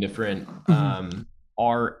thing, being different.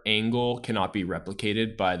 Our angle cannot be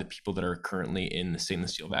replicated by the people that are currently in the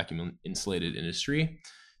stainless steel vacuum insulated industry,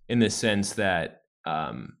 in the sense that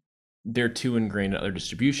they're too ingrained in other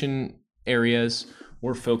distribution areas.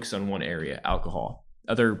 We're focused on one area, alcohol.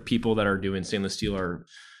 Other people that are doing stainless steel are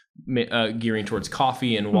gearing towards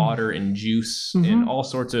coffee and water and juice and all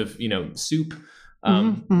sorts of, soup.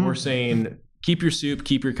 We're saying, keep your soup,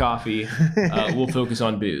 keep your coffee. We'll focus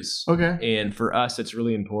on booze. Okay. And for us, it's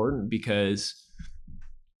really important because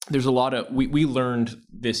there's a lot of, we learned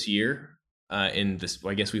this year in this,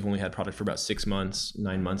 I guess we've only had product for about 6 months,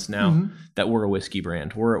 9 months now, that we're a whiskey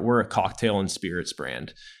brand. We're a cocktail and spirits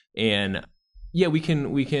brand. And yeah, we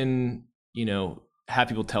can, have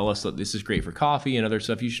people tell us that this is great for coffee and other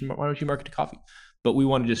stuff. Why don't you market to coffee? But we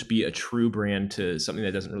want to just be a true brand to something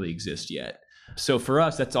that doesn't really exist yet. So for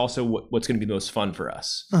us, that's also what's going to be the most fun for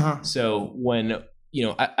us. So when,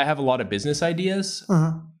 I have a lot of business ideas,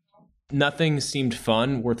 nothing seemed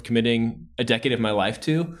fun worth committing a decade of my life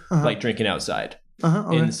to, like drinking outside.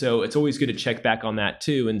 Okay. And so it's always good to check back on that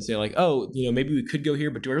too and say like, oh, maybe we could go here,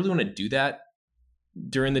 but do I really want to do that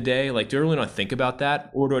during the day? Like, do I really want to think about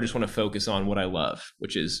that? Or do I just want to focus on what I love,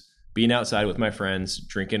 which is being outside with my friends,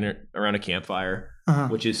 drinking around a campfire,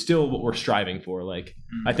 which is still what we're striving for. Like,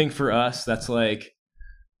 I think for us, that's like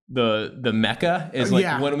the mecca is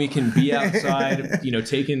like when we can be outside,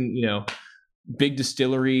 taking, big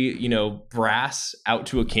distillery, brass out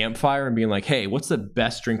to a campfire and being like, hey, what's the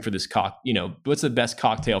best drink for this what's the best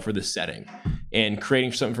cocktail for this setting, and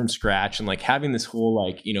creating something from scratch and like having this whole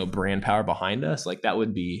like, brand power behind us. Like that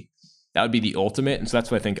would be the ultimate. And so that's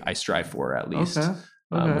what I think I strive for, at least. Okay.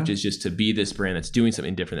 Which is just to be this brand that's doing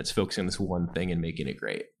something different, that's focusing on this one thing and making it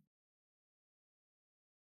great.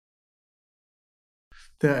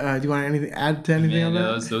 Do you want to add to anything on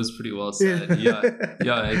that? That was pretty well said. Yeah.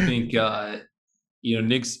 I think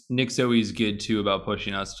Nick's always good too about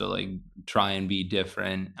pushing us to like try and be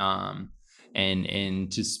different,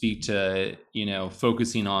 and to speak to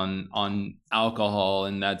focusing on alcohol,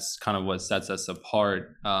 and that's kind of what sets us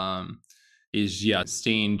apart. Is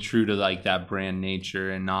staying true to like that brand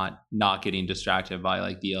nature and not getting distracted by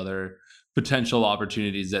like the other potential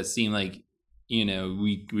opportunities that seem like,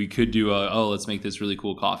 we could do let's make this really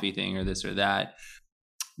cool coffee thing or this or that,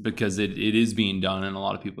 because it is being done and a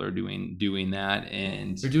lot of people are doing that,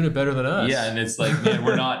 and they're doing it better than us. Yeah. And it's like, man,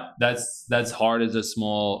 we're not, that's hard as a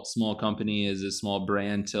small company, as a small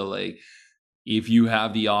brand, to like, if you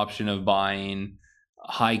have the option of buying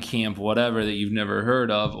high camp whatever that you've never heard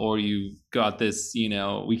of, or you've got this,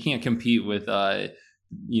 we can't compete with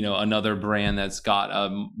another brand that's got a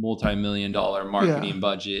multi-million-dollar marketing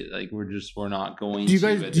budget. Like we're not going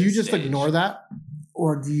to. Do you just ignore that,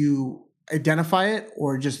 or do you identify it,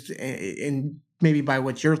 or just, and maybe by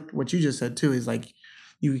what you just said too, is like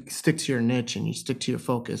you stick to your niche and you stick to your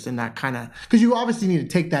focus, and that kind of, because you obviously need to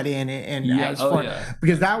take that in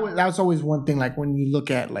because that was always one thing. Like when you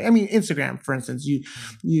look at Instagram, for instance,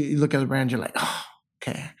 you look at the brand, you're like, oh,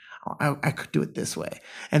 okay, I could do it this way,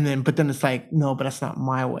 but then it's like, no, but that's not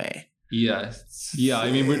my way. Yeah.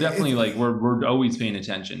 I mean, we're definitely like we're always paying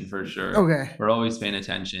attention, for sure. Okay, we're always paying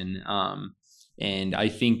attention. And I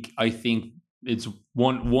think it's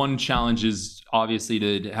one challenge is obviously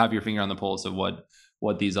to have your finger on the pulse of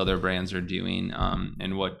what these other brands are doing,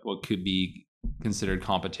 and what could be considered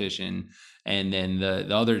competition. And then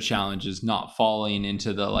the other challenge is not falling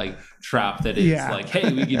into the like trap that is like,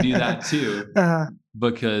 hey, we can do that too.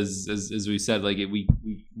 Because as we said, like we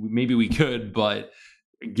maybe we could, but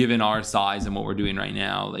given our size and what we're doing right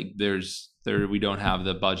now, like we don't have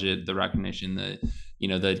the budget, the recognition,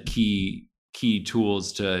 the key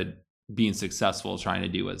tools to being successful trying to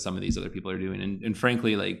do what some of these other people are doing. And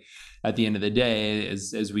frankly, like at the end of the day,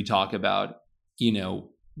 as we talk about,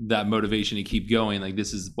 that motivation to keep going, like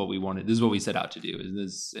this is what we wanted, this is what we set out to do, is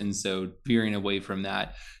this. And so veering away from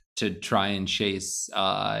that to try and chase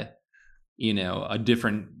a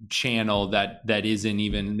different channel that isn't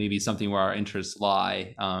even maybe something where our interests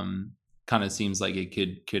lie, kind of seems like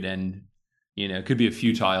it could end, could be a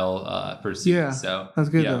futile pursuit. Yeah, so that's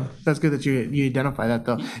good though. That's good that you identify that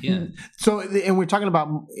though. Yeah. So, and we're talking about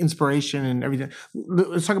inspiration and everything.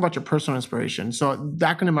 Let's talk about your personal inspiration. So the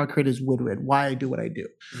acronym I created is WIDWID, why I do what I do.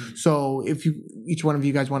 Mm-hmm. So if each one of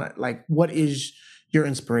you guys want to, like, what is your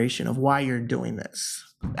inspiration of why you're doing this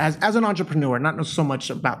as an entrepreneur, not so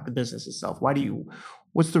much about the business itself?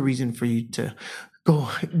 What's the reason for you to go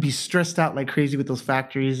be stressed out like crazy with those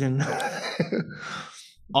factories and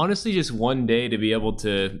honestly, just one day to be able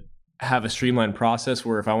to have a streamlined process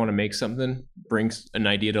where if I want to make something, brings an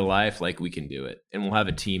idea to life, like we can do it and we'll have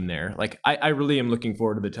a team there. Like I really am looking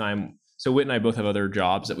forward to the time. So Whit and I both have other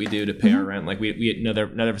jobs that we do to pay our rent. Like we neither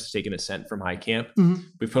of us has taken a cent from High Camp. Mm-hmm.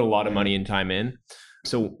 We've put a lot of money and time in.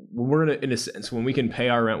 So when we're in a sense, when we can pay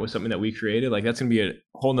our rent with something that we created, like that's going to be a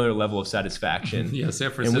whole nother level of satisfaction. Yeah,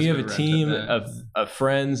 San Francisco, and we have a team of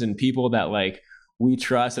friends and people that like we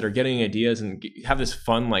trust that are getting ideas and have this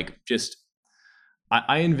fun, like just,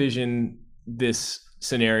 I envision this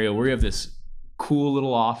scenario where we have this cool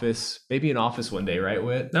little office, maybe an office one day, right,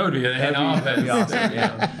 Whit? That would be an office. That'd be awesome,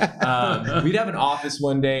 yeah. We'd have an office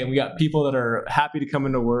one day and we got people that are happy to come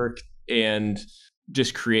into work and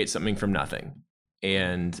just create something from nothing.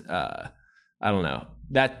 And I don't know,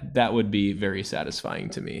 that would be very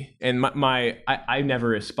satisfying to me. And I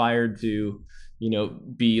never aspired to,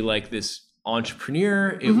 be like this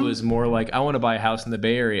entrepreneur. It was more like, I want to buy a house in the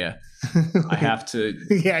Bay Area. I have to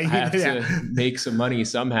to make some money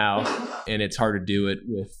somehow, and it's hard to do it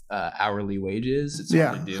with hourly wages. It's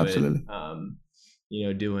hard to do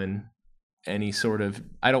it doing any sort of,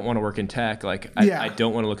 I don't want to work in tech. Like I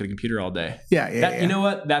don't want to look at a computer all day. You know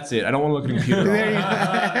what? That's it. I don't want to look at a computer all day.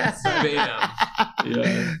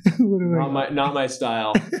 Bam. Not my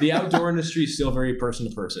style. The outdoor industry is still very person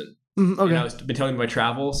to person. Okay. And I've been telling you my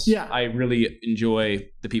travels. Yeah. I really enjoy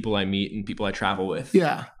the people I meet and people I travel with.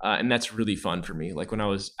 Yeah. And that's really fun for me. Like when I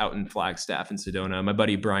was out in Flagstaff in Sedona, my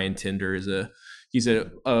buddy Brian Tinder he's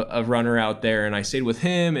a runner out there, and I stayed with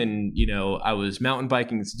him, and I was mountain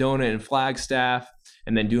biking in Sedona and Flagstaff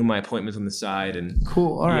and then doing my appointments on the side. And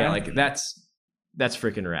cool. All right. Like that's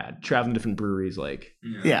freaking rad. Traveling to different breweries, like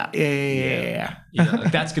yeah.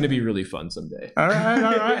 Like, that's going to be really fun someday. All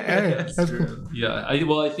right. Hey, that's true. Cool. Yeah.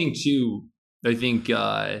 I think too. I think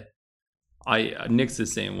Nick's the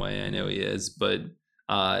same way. I know he is, but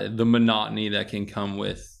the monotony that can come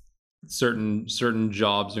with certain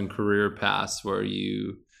jobs and career paths where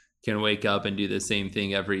you can wake up and do the same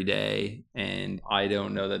thing every day, and I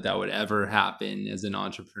don't know that would ever happen as an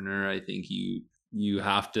entrepreneur. I think you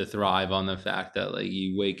have to thrive on the fact that like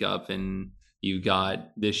you wake up and you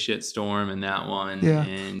got this shit storm and that one,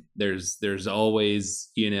 and there's always,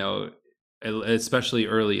 especially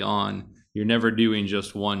early on, you're never doing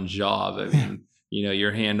just one job. I mean,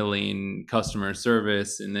 you're handling customer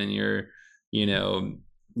service, and then you're,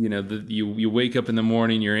 you wake up in the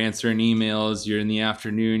morning, you're answering emails, you're in the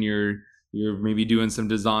afternoon, you're maybe doing some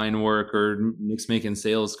design work, or Nick's making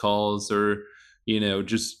sales calls, or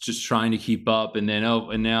just trying to keep up. And then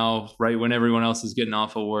and now right when everyone else is getting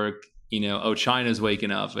off of work, China's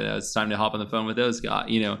waking up, and it's time to hop on the phone with those guys,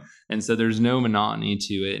 and so there's no monotony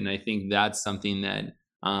to it. And I think that's something that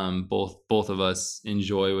both of us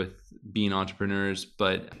enjoy with being entrepreneurs.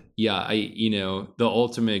 But yeah, the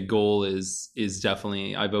ultimate goal is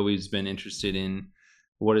definitely, I've always been interested in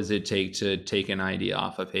what does it take to take an idea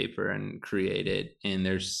off of paper and create it. And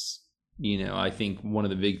there's, I think one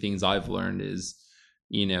of the big things I've learned is,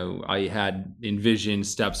 I had envisioned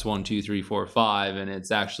steps 1, 2, 3, 4, 5, and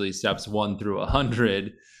it's actually steps 1 through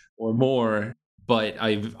 100 or more. But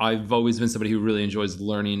I've always been somebody who really enjoys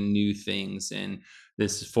learning new things, and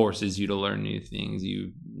this forces you to learn new things.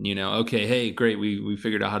 Okay, hey, great, we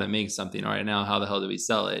figured out how to make something. All right, now how the hell do we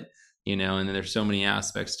sell it? And then there's so many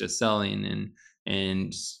aspects to selling,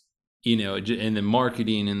 and the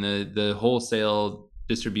marketing and the wholesale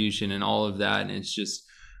distribution and all of that. And it's just,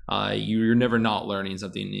 you're never not learning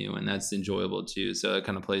something new, and that's enjoyable too. So it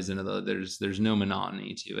kind of plays into there's no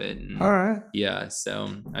monotony to it. And all right. yeah. So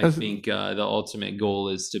I think the ultimate goal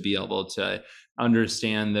is to be able to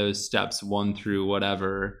understand those steps 1 through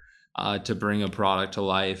whatever, to bring a product to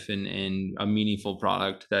life and a meaningful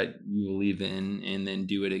product that you believe in, and then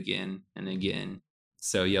do it again and again.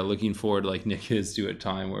 So yeah, looking forward, like Nick is, to a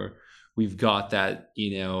time where we've got that,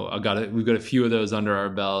 we've got a few of those under our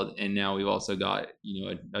belt, and now we've also got,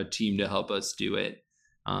 a team to help us do it,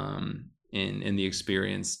 and the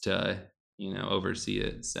experience to, oversee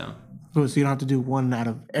it. So you don't have to do one out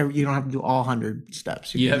of you don't have to do all 100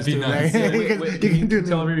 steps. You it'd be nice. Right? You can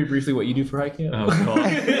tell me briefly what you do for high camp. Oh, God.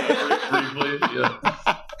 Briefly, yeah.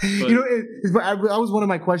 But, that was one of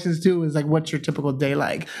my questions too, is like, what's your typical day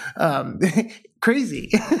like? Crazy.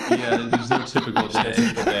 Yeah, there's no typical day.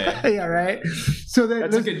 Yeah, right. So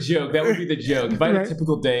that's like a joke. That would be the joke. If I had a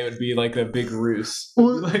typical day, it would be like a big ruse.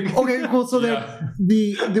 Well, okay, cool. So then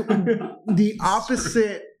the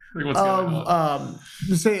opposite of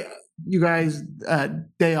say you guys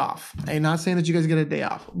day off. I'm not saying that you guys get a day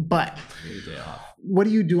off, but what do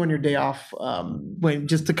you do on your day off, when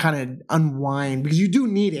just to kind of unwind, because you do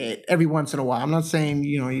need it every once in a while? I'm not saying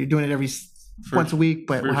you're doing it once a week,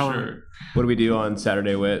 but however. Sure. What do we do on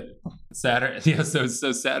Saturday, Whit? Saturday, yeah. So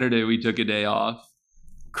Saturday we took a day off.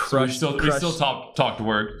 We still talked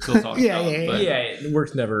work. Still talk yeah.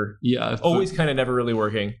 Work's never. Yeah, always kind of never really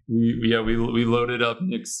working. We loaded up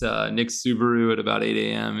Nick's Subaru at about 8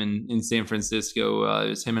 a.m. in San Francisco. It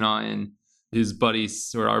was him and I and his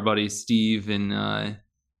buddies, or our buddy Steve, and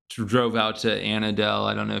drove out to Annandale.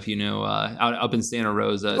 I don't know if you know, up in Santa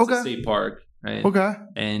Rosa. It's a state park, right? Okay.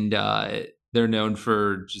 And they're known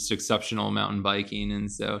for just exceptional mountain biking,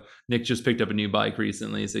 and so Nick just picked up a new bike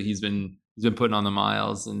recently, so he's been putting on the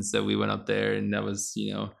miles, and so we went up there, and that was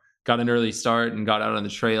got an early start and got out on the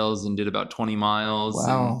trails and did about 20 miles.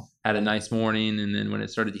 Wow. And had a nice morning, and then when it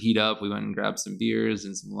started to heat up, we went and grabbed some beers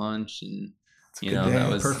and some lunch, and that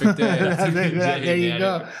was perfect day. That's a good day. There you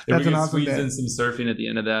go. That's an awesome day. Squeeze in some surfing at the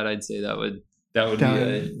end of that. I'd say that would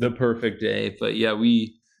be the perfect day. But yeah,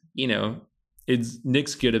 we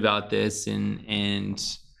Nick's good about this, and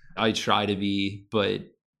I try to be, but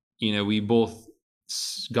we both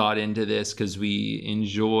got into this because we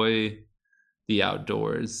enjoy the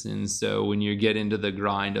outdoors, and so when you get into the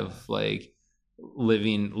grind of like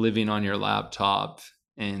living on your laptop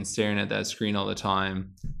and staring at that screen all the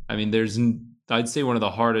time, I mean, I'd say one of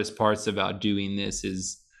the hardest parts about doing this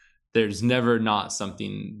is there's never not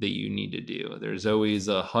something that you need to do. There's always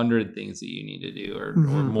 100 things that you need to do or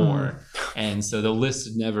more. And so the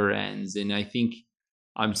list never ends. And I think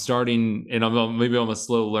I'm starting, and I'm a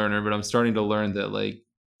slow learner, but I'm starting to learn that like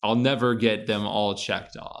I'll never get them all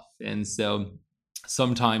checked off. And so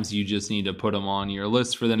sometimes you just need to put them on your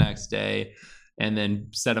list for the next day and then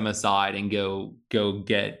set them aside and go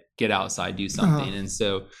get outside, do something. And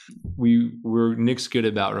so Nick's good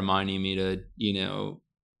about reminding me to,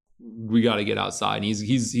 we got to get outside. And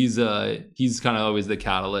he's kind of always the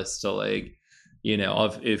catalyst to like,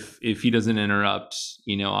 if he doesn't interrupt,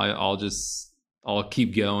 I'll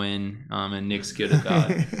keep going. And Nick's good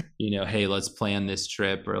about, hey, let's plan this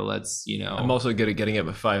trip, or let's, I'm also good at getting up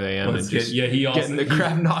at 5 a.m. and just getting the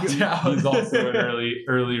crap knocked out. He's also an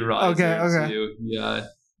early riser too. Yeah.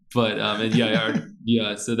 But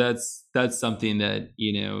so that's something that,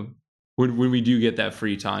 when we do get that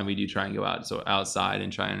free time, we do try and go outside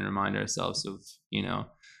and try and remind ourselves of,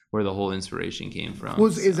 where the whole inspiration came from.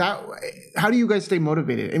 Is that how do you guys stay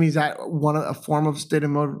motivated? I mean, is that a form of state of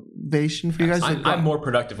motivation for you guys? I'm more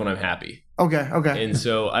productive when I'm happy. Okay. And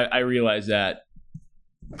so I realized that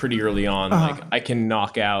pretty early on. Like I can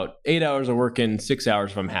knock out 8 hours of work in 6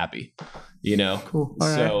 hours if I'm happy. Cool. All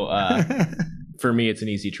so right. For me, it's an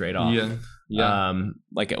easy trade-off. Yeah.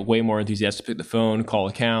 Like way more enthusiastic to pick the phone, call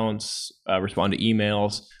accounts, respond to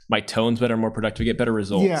emails. My tone's better, more productive, get better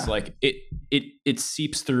results. Yeah. Like it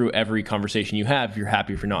seeps through every conversation you have. If you're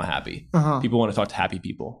happy, if you're not happy, people want to talk to happy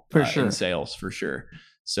people for sure in sales, for sure.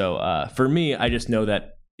 So for me, I just know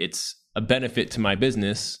that it's a benefit to my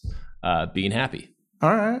business being happy.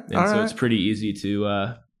 All right. And so it's pretty easy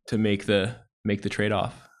to make the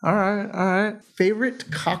trade-off. All right.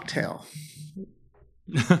 Favorite cocktail?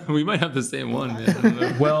 We might have the same one, man. I don't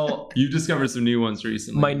know. Well, you've discovered some new ones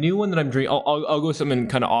recently. My new one that I'm drinking, I'll go something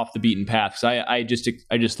kind of off the beaten path. Because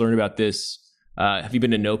I just learned about this. Have you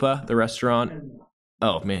been to Nopa, the restaurant?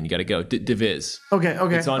 Oh man, you got to go. Deviz. Okay.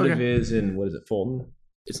 It's on Deviz in, what is it, Fulton?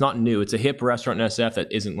 It's not new. It's a hip restaurant in SF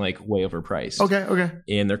that isn't like way overpriced. Okay.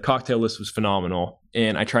 And their cocktail list was phenomenal.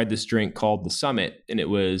 And I tried this drink called the Summit, and it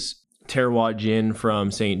was terroir gin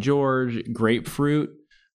from St. George, grapefruit,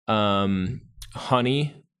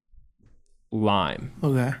 honey, lime.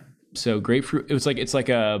 Okay. So grapefruit, it's like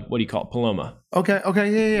a, what do you call it? Paloma. Okay.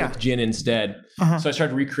 Yeah. With gin instead. Uh-huh. So I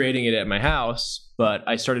started recreating it at my house, but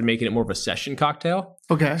I started making it more of a session cocktail.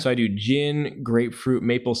 Okay. So I do gin, grapefruit,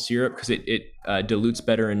 maple syrup because it dilutes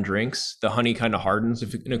better in drinks. The honey kind of hardens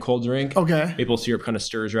in a cold drink. Okay. Maple syrup kind of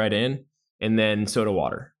stirs right in, and then soda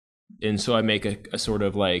water. And so I make a sort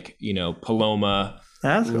of like, Paloma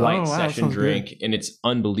light session drink, good. And it's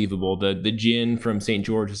unbelievable. The gin from St.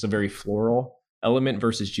 George is a very floral element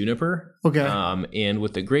versus juniper. Okay. And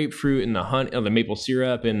with the grapefruit and the honey, the maple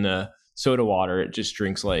syrup and the soda water, it just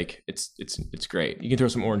drinks like it's great. You can throw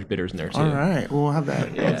some orange bitters in there too. All right, we'll have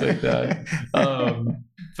that. I'll take that.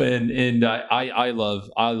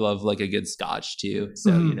 I love like a good scotch too.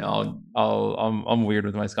 So I'm weird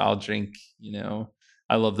with my scotch. I'll drink.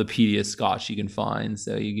 I love the peatiest scotch you can find.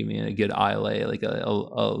 So you give me a good Islay, like a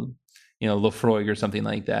Laphroaig or something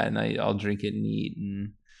like that, and I'll drink it neat.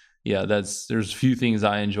 And yeah, there's few things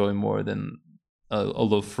I enjoy more than a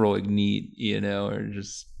Laphroaig neat, or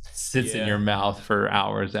just sits in your mouth for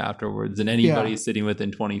hours afterwards, and anybody sitting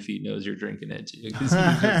within 20 feet knows you're drinking it too, because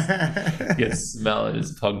you just smell it.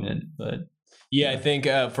 It's pungent. But yeah, I think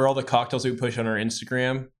for all the cocktails we push on our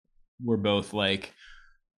Instagram, we're both like,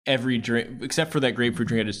 every drink except for that grapefruit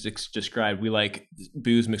drink I just described, we like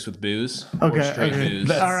booze mixed with booze. Okay, or straight booze.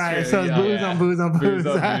 All right, so it's booze on booze.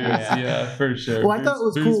 Yeah, for sure. Well, I thought it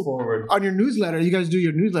was cool forward. On your newsletter. You guys do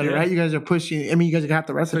your newsletter, right? You guys are pushing. I mean, you guys got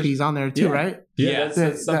the recipes on there too, right? Yeah,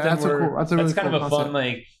 that's cool. That's really kind of a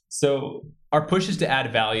fun So our push is to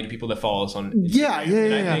add value to people that follow us on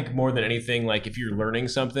Instagram. And I think more than anything, like if you're learning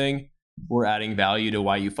something, we're adding value to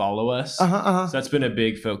why you follow us. So that's been a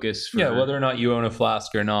big focus. Whether or not you own a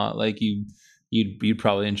flask or not, like you'd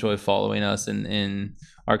probably enjoy following us and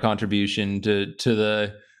our contribution to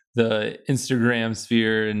the Instagram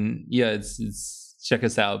sphere. And it's check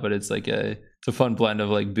us out. But it's like it's a fun blend of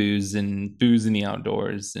like booze in the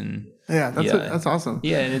outdoors. And that's awesome.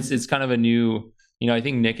 Yeah, and it's kind of a new. I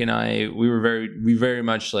think Nick and I we very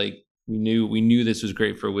much like. We knew this was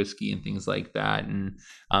great for whiskey and things like that, and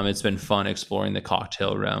it's been fun exploring the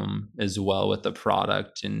cocktail realm as well with the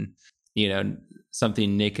product. And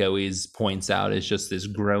something Nick always points out is just this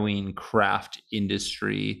growing craft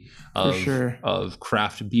industry of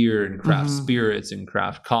craft beer and craft spirits and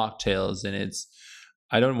craft cocktails, and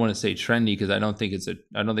I don't want to say trendy because I don't think it's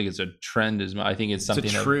a trend as much. I think it's something.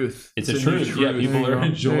 It's a truth. It's a truth. Yeah, people are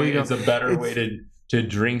enjoying. It's a better way to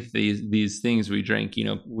drink these things we drink.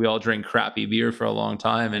 We all drink crappy beer for a long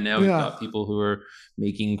time, and now we've got people who are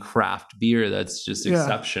making craft beer that's just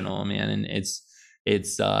exceptional, man. And it's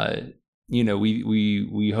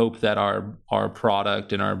we hope that our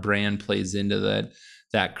product and our brand plays into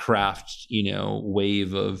that craft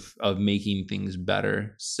wave of making things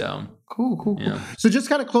better. So cool. So just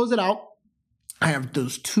kind of close it out, I have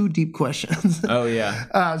those two deep questions. Oh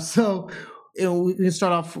yeah. So we can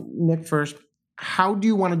start off Nick first. How do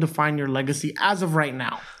you want to define your legacy as of right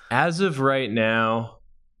now? As of right now,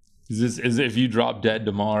 is if you drop dead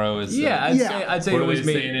tomorrow? I'd say what are they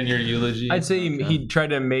saying in your eulogy? I'd say he tried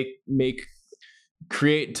to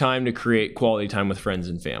create time to create quality time with friends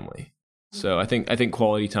and family. So I think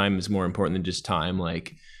quality time is more important than just time.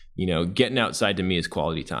 Like getting outside to me is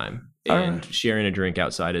quality time, and sharing a drink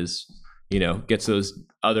outside is gets those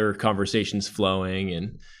other conversations flowing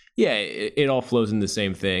and. Yeah, it all flows in the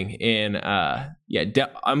same thing. And I'm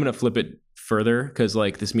going to flip it further because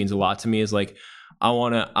like this means a lot to me is like I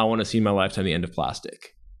want to see in my lifetime the end of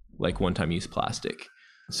plastic, like one-time use plastic.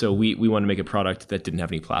 So we want to make a product that didn't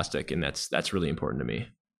have any plastic, and that's really important to me.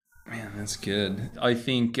 Man, that's good. I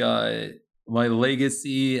think my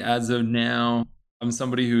legacy as of now, I'm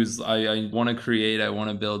somebody I want to create, I want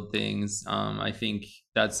to build things. I think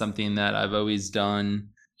that's something that I've always done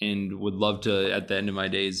and would love to, at the end of my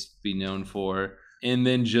days, be known for. And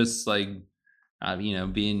then just like,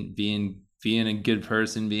 being a good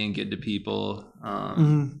person, being good to people,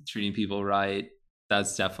 treating people right.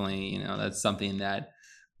 That's definitely, that's something that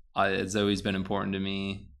it's always been important to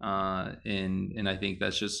me. And I think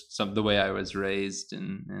that's just the way I was raised.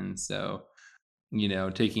 And so,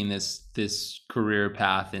 taking this career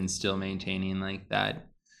path and still maintaining like that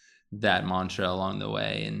mantra along the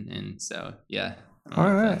way. And so, yeah.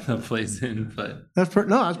 All right, that plays in, but that's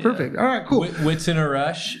perfect. All right, cool. Wit's in a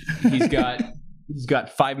rush. He's got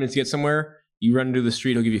 5 minutes to get somewhere. you run into the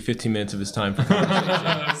street, he'll give you 15 minutes of his time for conversation.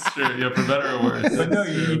 That's true. Yeah, for better or worse. But no,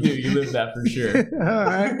 you do. You live that for sure. All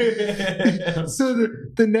right. So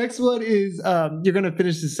the next one is you're going to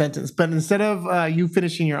finish the sentence, but instead of you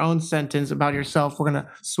finishing your own sentence about yourself, we're going to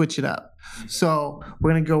switch it up. So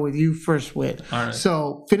we're going to go with you first, Whit. All right.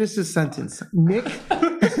 So finish the sentence. Nick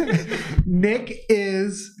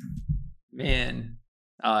is... Man,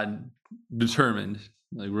 determined,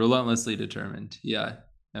 like relentlessly determined. Yeah.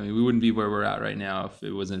 I mean, we wouldn't be where we're at right now if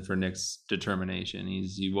it wasn't for Nick's determination.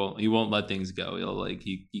 He won't let things go.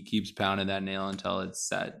 He keeps pounding that nail until it's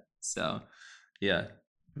set. So, yeah,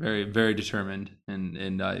 very, very determined,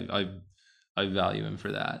 and I value him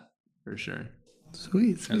for that, for sure.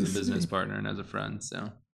 Sweet. As a business partner and as a friend.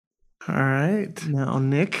 So, all right. Now,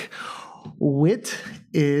 Nick, Whit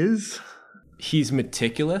is... He's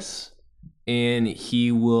meticulous, and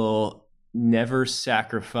he will never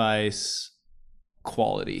sacrifice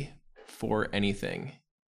quality for anything.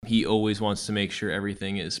 He always wants to make sure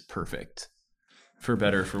everything is perfect, for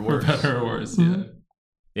better, for worse. For better or worse, yeah.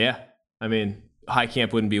 Yeah. I mean, High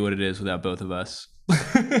Camp wouldn't be what it is without both of us.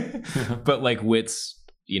 But like Whit's,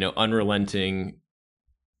 unrelenting,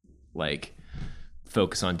 like,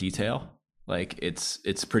 focus on detail. Like it's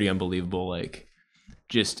pretty unbelievable. Like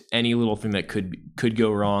just any little thing that could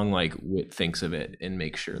go wrong, like Whit thinks of it and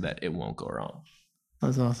makes sure that it won't go wrong.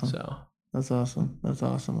 That's awesome. So That's awesome.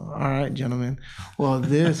 All right, gentlemen. Well,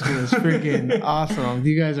 this was freaking awesome.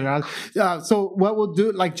 You guys are awesome. So what we'll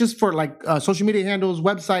do, like just for social media handles,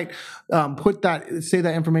 website, say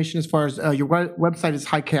that information as far as your website is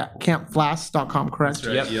highcampflask.com, correct? That's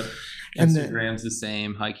right. Yep. And Instagram's the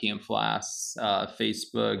same, High Camp Flask.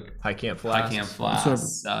 Facebook, High Camp Flask. High Camp Flask.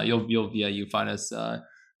 You find us. I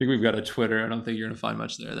think we've got a Twitter. I don't think you're going to find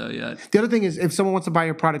much there though yet. The other thing is, if someone wants to buy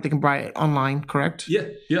your product, they can buy it online, correct? Yeah.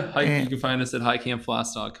 You can find us at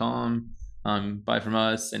highcampflask.com. Buy from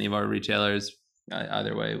us, any of our retailers.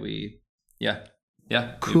 Either way,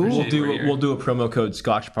 Cool. We'll do a promo code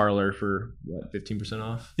Scotch Parlor for what, 15%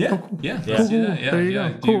 off? Yeah. Cool. Yeah. Cool. Let's do that. Yeah. There you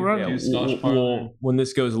go. Cool, right. Do Scotch Parlor. When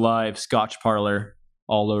this goes live, Scotch Parlor,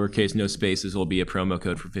 all lowercase, no spaces, will be a promo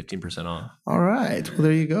code for 15% off. All right. Well,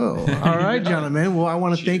 there you go. All right, gentlemen. Well, I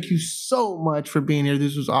want to thank you so much for being here.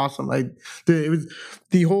 This was awesome. It was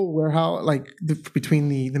the whole warehouse, between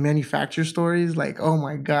the manufacturer stories. Like, oh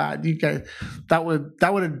my God, you guys, that would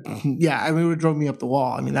have, it would have drove me up the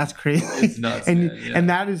wall. I mean, that's crazy. It's nuts, and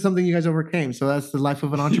that is something you guys overcame. So that's the life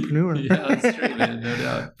of an entrepreneur. Yeah, that's true, man. No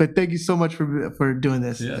doubt. But thank you so much for doing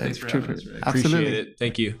this. Yeah, thanks for having us, Rick. Absolutely. Appreciate it.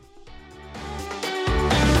 Thank you.